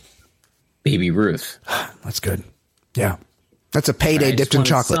me. Baby Ruth. That's good. Yeah, that's a payday dipped in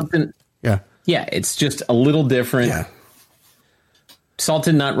chocolate. Yeah, it's just a little different. Yeah.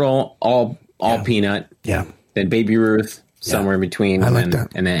 Salted nut roll, all peanut. Yeah. Then Baby Ruth, somewhere in between. I like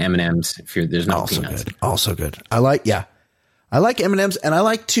that. And then M&M's if there's no peanuts. Also good. I like M&M's, and I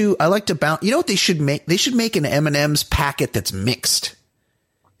like to bounce. You know what they should make? They should make an M&M's packet that's mixed.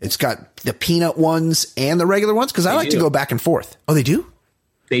 It's got the peanut ones and the regular ones because I like to go back and forth. Oh, they do?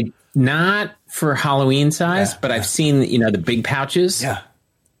 They not for Halloween size, but I've seen the big pouches. Yeah.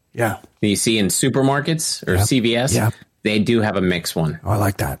 That you see in supermarkets or CVS. Yeah. They do have a mixed one. Oh, I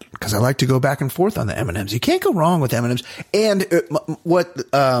like that because I like to go back and forth on the M&Ms. You can't go wrong with M&Ms. And what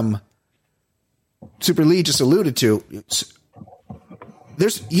Super Lee just alluded to,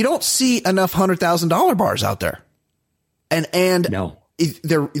 you don't see enough $100,000 bars out there, and no,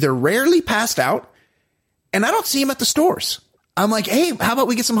 they're rarely passed out, and I don't see them at the stores. I'm like, hey, how about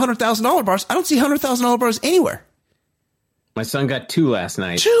we get some $100,000 bars? I don't see $100,000 bars anywhere. My son got 2 last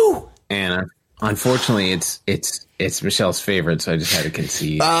night. 2, and unfortunately, it's Michelle's favorite, so I just had to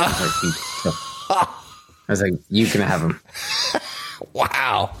concede. I was like, you can have him.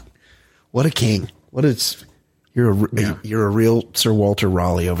 Wow, what a king! You're a real Sir Walter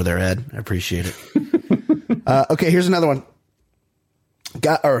Raleigh over there, Ed. I appreciate it. Okay, here's another one.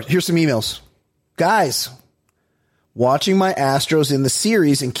 Here's some emails, guys. Watching my Astros in the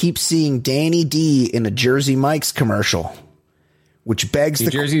series and keep seeing Danny D in a Jersey Mike's commercial. Which begs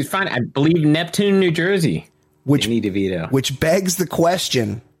New Jersey's fine. I believe Neptune, New Jersey. Danny DeVito. Which begs the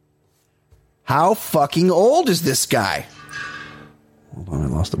question: how fucking old is this guy? Hold on, I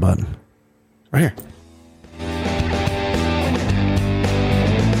lost the button. Right here.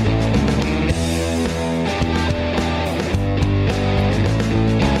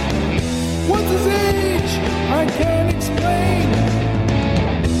 What's his age? I can't explain.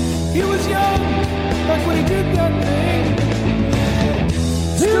 He was young back when he did that thing.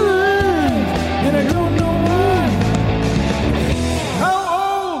 Still alive, and I don't know why. How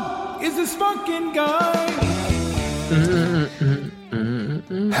old is this fucking guy?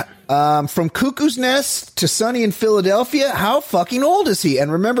 From Cuckoo's Nest to Sunny in Philadelphia, how fucking old is he?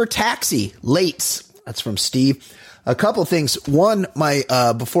 And remember Taxi, Lates. That's from Steve. A couple things. One,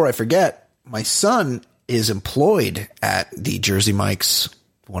 before I forget, my son is employed at the Jersey Mike's,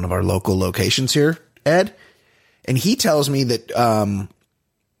 one of our local locations here, Ed. And he tells me that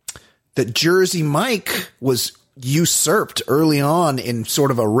that Jersey Mike was usurped early on in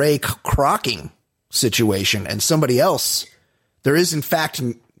sort of a Ray Krocking situation, and somebody else. There is, in fact,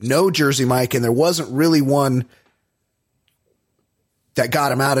 no Jersey Mike, and there wasn't really one that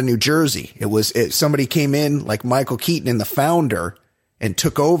got him out of New Jersey. Somebody came in like Michael Keaton in The Founder and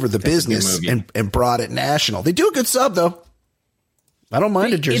took over the business and brought it national. They do a good sub, though. I don't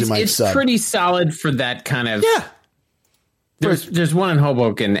mind a Jersey Mike sub. It's pretty solid for that kind of. Yeah. There's one in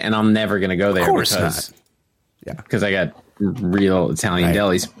Hoboken, and I'm never going to go there. Of course not. Yeah. Because I got real Italian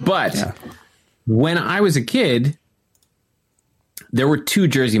delis. But when I was a kid, there were 2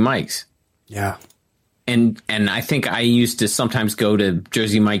 Jersey Mikes. Yeah. And I think I used to sometimes go to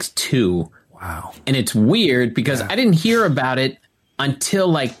Jersey Mike's 2. Wow. And it's weird because I didn't hear about it until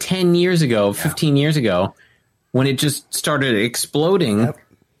like 10 years ago, 15 years ago, when it just started exploding. Yep.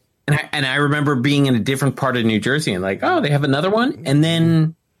 And I remember being in a different part of New Jersey and like, oh, they have another one. And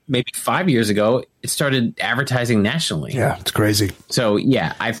then maybe 5 years ago, it started advertising nationally. Yeah, it's crazy. So,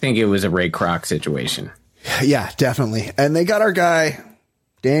 yeah, I think it was a Ray Kroc situation. Yeah, definitely. And they got our guy,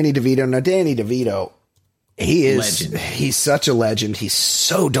 Danny DeVito. Now, Danny DeVito, he's such a legend. He's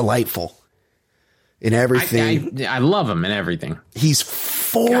so delightful in everything. I love him in everything. He's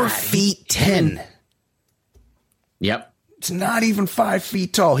 4 feet 10. Yep. It's not even 5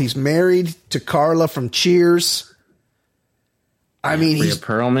 feet tall. He's married to Carla from Cheers. I mean, Rhea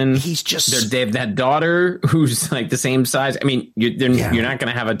Perlman. He's just. They have that daughter who's like the same size. I mean, you're not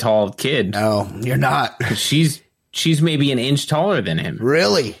going to have a tall kid. No, you're not. She's maybe an inch taller than him.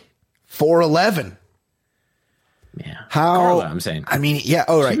 Really? 4'11". Yeah. How? Carla, I'm saying. I mean, yeah.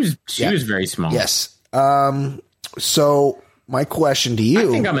 Oh, right. She was very small. Yes. So my question to you.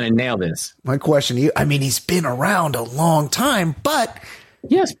 I think I'm going to nail this. My question to you. I mean, he's been around a long time, but.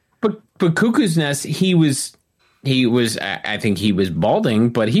 Yes, but Cuckoo's Nest, he was. I think he was balding,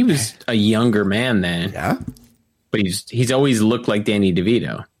 but he was a younger man then. Yeah. But he's always looked like Danny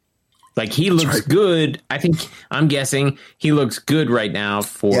DeVito. Like he looks good. I'm guessing he looks good right now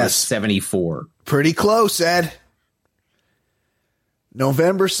for 74. Pretty close, Ed.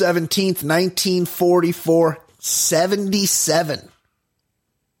 November 17th, 1944, 77.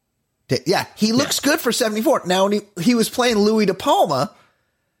 Yeah, he looks good for 74. Now, when he was playing Louis De Palma,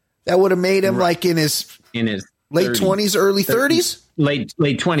 that would have made him like in his late 20s, early 30s? Late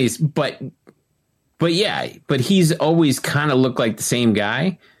 20s. But he's always kind of looked like the same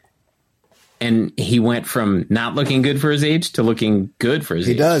guy. And he went from not looking good for his age to looking good for his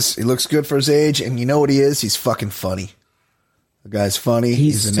age. He does. He looks good for his age. And you know what he is? He's fucking funny. The guy's funny.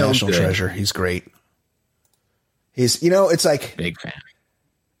 He's a national treasure. He's great. It's like big fan.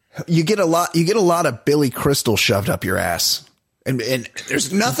 You get a lot of Billy Crystal shoved up your ass. And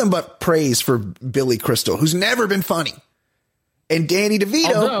there's nothing but praise for Billy Crystal, who's never been funny. And Danny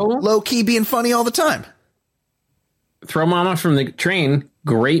DeVito, low key being funny all the time. Throw Mama from the Train,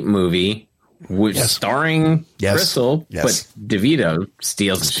 great movie, which starring Crystal, but DeVito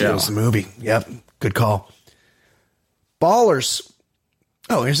steals the show. Steals the movie. Yep. Good call. Ballers.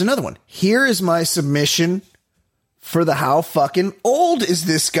 Oh, here's another one. Here is my submission for the How Fucking Old Is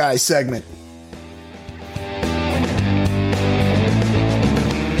This Guy segment.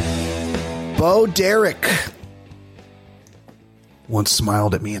 Bo Derek once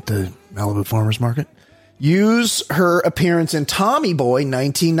smiled at me at the Malibu Farmers Market. Use her appearance in Tommy Boy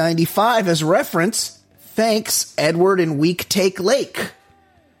 1995 as reference. Thanks, Edward and Weak Take Lake.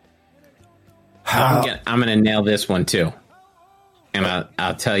 I'm gonna nail this one too, and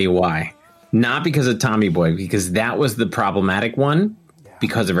I'll tell you why. Not because of Tommy Boy, because that was the problematic one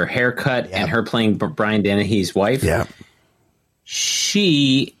because of her haircut and her playing Brian Dennehy's wife. Yeah,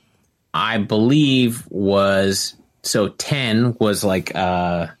 she, I believe, was 10 was like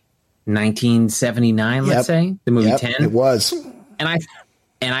 1979. Let's say the movie 10. It was, and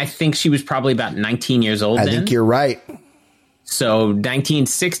I think she was probably about 19 years old. I think you're right. So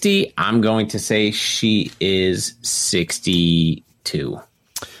 1960, I'm going to say she is 62.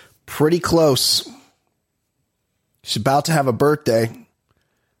 Pretty close. She's about to have a birthday.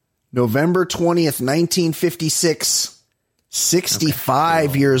 November 20th, 1956.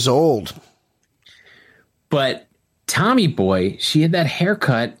 65 years old. But Tommy Boy, she had that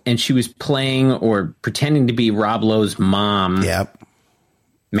haircut and she was playing or pretending to be Rob Lowe's mom. Yep.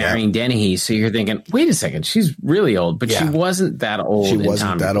 Marrying Dennehy, so you're thinking, wait a second, she's really old, but she wasn't that old. She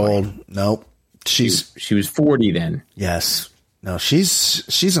wasn't that old. Nope. She was 40 then. Yes. No,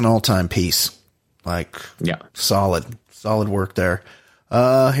 she's an all-time piece. Like, solid work there.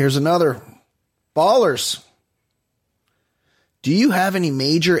 Here's another. Ballers. Do you have any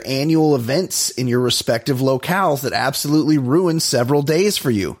major annual events in your respective locales that absolutely ruin several days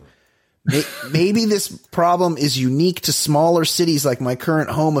for you? Maybe this problem is unique to smaller cities like my current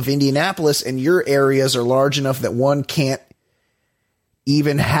home of Indianapolis, and your areas are large enough that one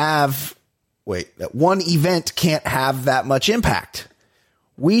event can't have that much impact.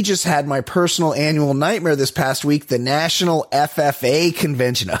 We just had my personal annual nightmare this past week, the National FFA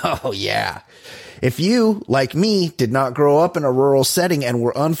Convention. Oh, yeah. If you, like me, did not grow up in a rural setting and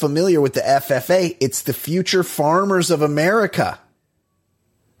were unfamiliar with the FFA, it's the Future Farmers of America.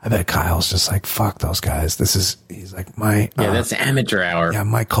 I bet Kyle's just like, fuck those guys. He's like, that's amateur hour. Yeah,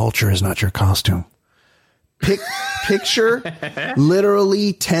 my culture is not your costume. Picture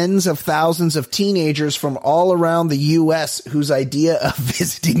literally tens of thousands of teenagers from all around the U.S. whose idea of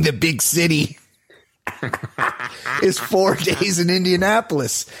visiting the big city is 4 days in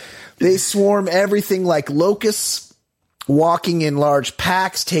Indianapolis. They swarm everything like locusts, walking in large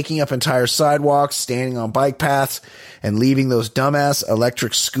packs, taking up entire sidewalks, standing on bike paths, and leaving those dumbass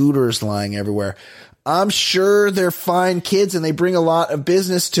electric scooters lying everywhere. I'm sure they're fine kids and they bring a lot of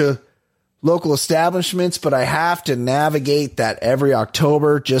business to local establishments, but I have to navigate that every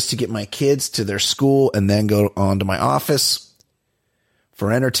October just to get my kids to their school and then go on to my office.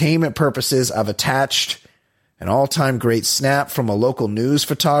 For entertainment purposes, I've attached an all-time great snap from a local news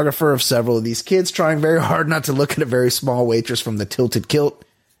photographer of several of these kids trying very hard not to look at a very small waitress from the Tilted Kilt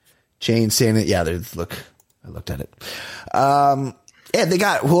chain saying that, yeah, I looked at it.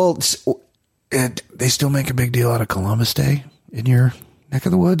 They still make a big deal out of Columbus Day in your neck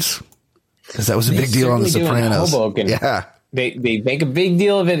of the woods? Because that was a big deal on The Sopranos. Hoboken. Yeah. They make a big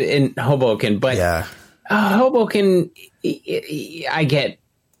deal of it in Hoboken, but Hoboken, I get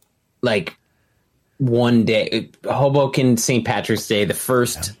like one day. Hoboken, St. Patrick's Day, the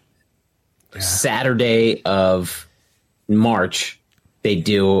first Saturday of March, they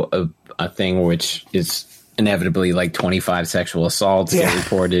do a thing which is inevitably like 25 sexual assaults get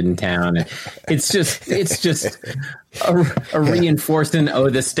reported in town. It's just a reinforcement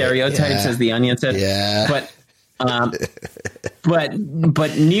of the stereotypes, as the Onion said. Yeah. But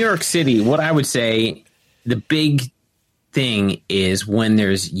New York City, what I would say, the big thing is when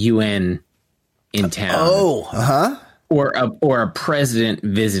there's UN in town. Or a president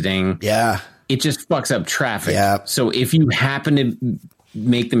visiting. Yeah. It just fucks up traffic. Yeah. So if you happen to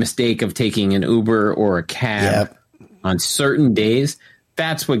make the mistake of taking an Uber or a cab on certain days,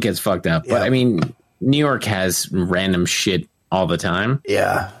 that's what gets fucked up. But I mean, New York has random shit all the time.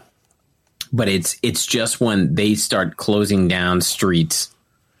 Yeah. But it's just when they start closing down streets.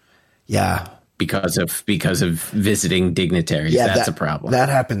 Yeah. Because of visiting dignitaries. Yeah, that's a problem. That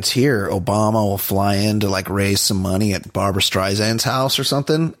happens here. Obama will fly in to like raise some money at Barbara Streisand's house or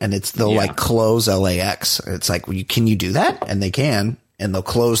something, and they'll like close LAX. It's like, can you do that? And they can, and they'll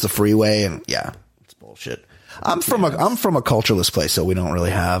close the freeway, and it's bullshit. I'm from a cultureless place, so we don't really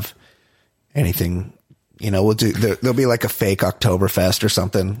have anything. We'll do there'll be like a fake Oktoberfest or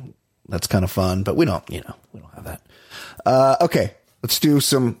something. That's kind of fun, but we don't have that. Okay. Let's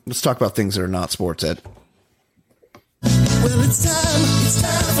talk about things that are not sports, Ed. Well, it's time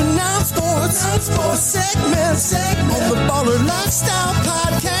for non-sports segment on the Baller Lifestyle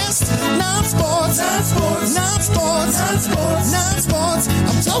Podcast. Non-sports.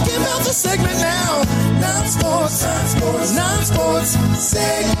 I'm talking about the segment now. Non-sports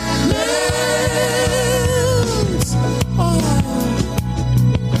segment.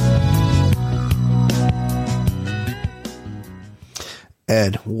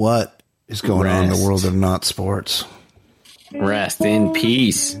 Ed, what is going on in the world of not sports? Rest in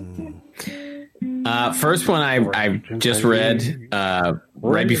peace. First one I just read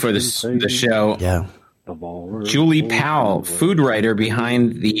right before the show. Yeah. Julie Powell, food writer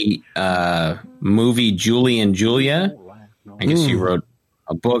behind the movie Julie and Julia. I guess she wrote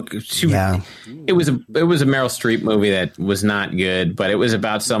a book. It was a Meryl Streep movie that was not good, but it was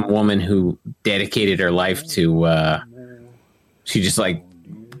about some woman who dedicated her life to. She just like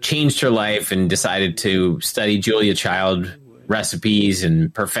changed her life and decided to study Julia Child recipes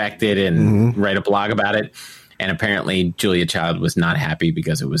and perfect it and write a blog about it. And apparently Julia Child was not happy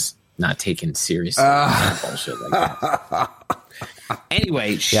because it was not taken seriously. Bullshit like that.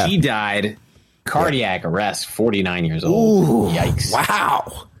 Anyway, she died. Cardiac arrest, 49 years old. Ooh, yikes.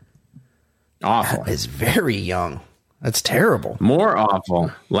 Wow. Awful. That is very young. That's terrible. More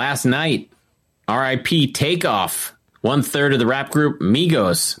awful. Last night, RIP Takeoff. 1/3 of the rap group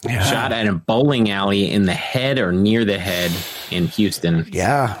Migos shot at a bowling alley in the head or near the head in Houston.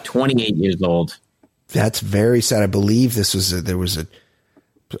 Yeah. 28 years old. That's very sad. I believe there was a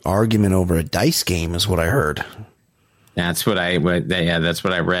argument over a dice game is what I heard. That's what I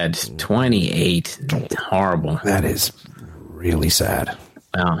read. 28. Horrible. That is really sad.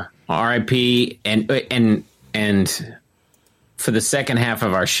 Well, R.I.P. And for the second half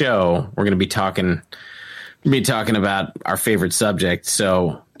of our show, we're going to be talking about our favorite subject.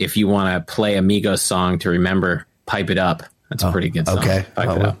 So if you want to play a Migos song to remember, Pipe It Up. That's a pretty good song. Okay.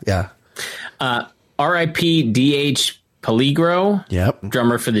 Pipe It Up. Yeah. R.I.P. D.H. Peligro,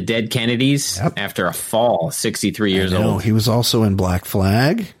 drummer for the Dead Kennedys, after a fall, 63 years old. He was also in Black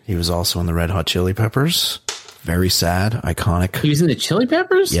Flag. He was also in the Red Hot Chili Peppers. Very sad, iconic. He was in the Chili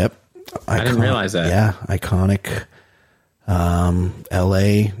Peppers? Yep. I didn't realize that. Yeah, iconic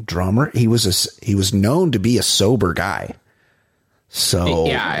L.A. drummer. He was known to be a sober guy. So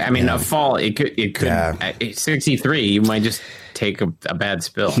yeah, I mean, a fall, it could. At 63, you might just take a bad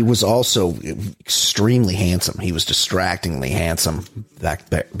spill. He was also extremely handsome. He was distractingly handsome back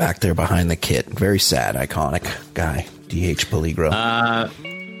there behind the kit. Very sad, iconic guy, D.H. Peligro.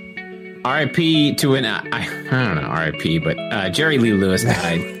 R.I.P. to I don't know, R.I.P., but Jerry Lee Lewis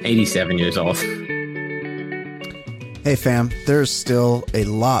died, 87 years old. Hey fam, there's still a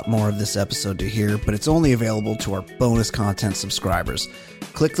lot more of this episode to hear, but it's only available to our bonus content subscribers.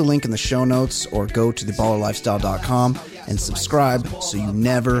 Click the link in the show notes or go to theballerlifestyle.com and subscribe so you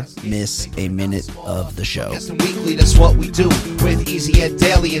never miss a minute of the show. Weekly, that's what we do with Easy Ed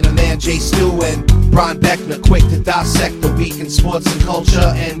Daily and the man Jay Stu and Brian Beckner, quick to dissect the week in sports and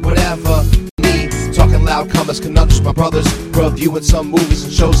culture and whatever. Talking loud, comers, conundrums, my brothers. Reviewing some movies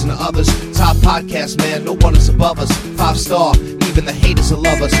and shows and others. Top podcast, man, no one is above us. 5-star, even the haters will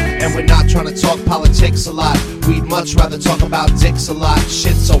love us. And we're not trying to talk politics a lot. We'd much rather talk about dicks a lot.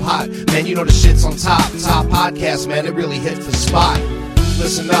 Shit's so hot, man, you know the shit's on top. Top podcast, man, it really hits the spot.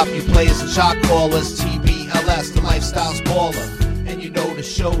 Listen up, you players and shot callers. TBLS, the lifestyle's baller. And you know the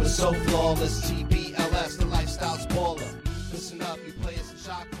show is so flawless. TBLS, the lifestyle's baller. Listen up, you players and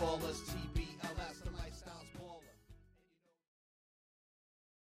shot callers.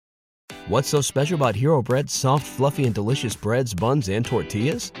 What's so special about Hero Bread's soft, fluffy, and delicious breads, buns, and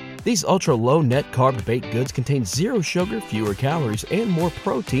tortillas? These ultra-low net-carb baked goods contain zero sugar, fewer calories, and more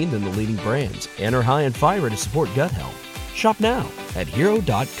protein than the leading brands, and are high in fiber to support gut health. Shop now at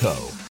Hero.co.